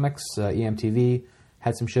some comics. EMTV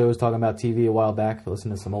had some shows talking about TV a while back. Listen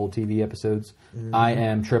to some old TV episodes. I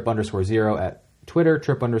am Trip_0 at Twitter,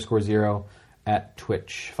 Trip_0 at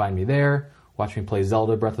Twitch. Find me there. Watch me play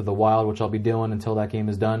Zelda Breath of the Wild, which I'll be doing until that game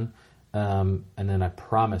is done. And then I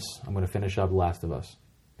promise I'm going to finish up The Last of Us,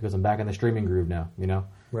 because I'm back in the streaming groove now, you know?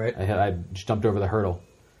 Right. I just jumped over the hurdle.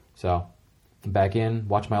 So I'm back in.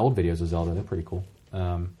 Watch my old videos of Zelda. They're pretty cool.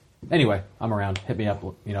 Anyway, I'm around. Hit me up.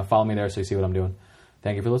 You know, follow me there so you see what I'm doing.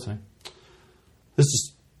 Thank you for listening. This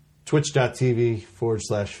is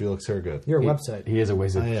twitch.tv/Felix Hergood. Your website. He is a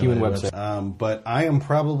human website. But I am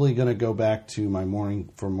probably going to go back to my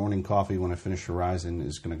morning coffee when I finish Horizon,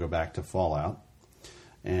 is going to go back to Fallout.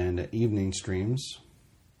 And evening streams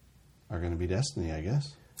are going to be Destiny, I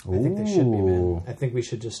guess. I think they should be, man. I think we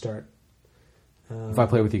should just start. If I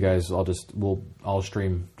play with you guys, I'll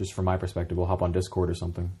stream just from my perspective. We'll hop on Discord or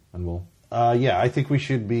something, and we'll. Yeah, I think we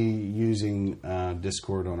should be using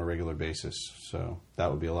Discord on a regular basis. So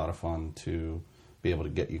that would be a lot of fun to be able to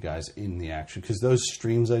get you guys in the action. Because those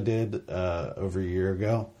streams I did over a year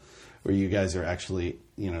ago, where you guys are actually,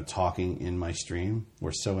 talking in my stream,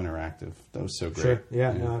 were so interactive. That was so great. Sure.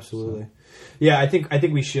 Yeah, no, absolutely. So. Yeah, I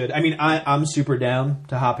think we should. I mean, I'm super down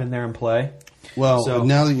to hop in there and play. Well,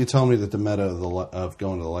 now that you tell me that the meta of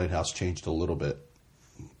going to the lighthouse changed a little bit.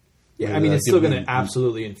 Yeah, I mean, it's still going to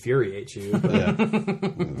absolutely infuriate you. But yeah. I'm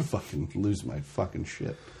going to fucking lose my fucking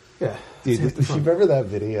shit. Yeah. Dude, do you remember that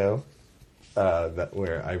video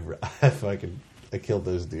where I killed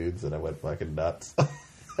those dudes and I went fucking nuts?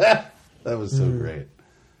 That was so great.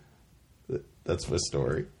 That's my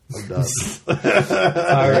story. I'm done.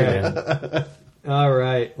 All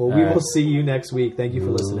right. Well, we will see you next week. Thank you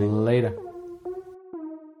for listening. Later.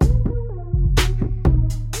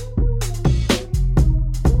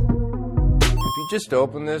 Just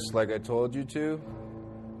open this like I told you to.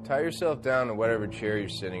 Tie yourself down to whatever chair you're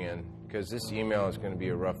sitting in, because this email is going to be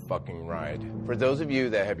a rough fucking ride. For those of you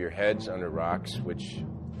that have your heads under rocks, which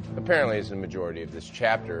apparently is the majority of this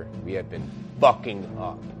chapter, we have been fucking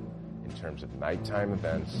up in terms of nighttime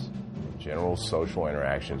events and general social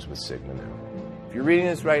interactions with Sigma Nu. If you're reading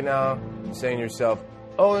this right now and saying to yourself,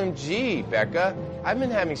 OMG, Becca, I've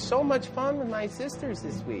been having so much fun with my sisters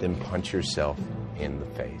this week, then punch yourself in the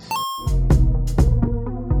face.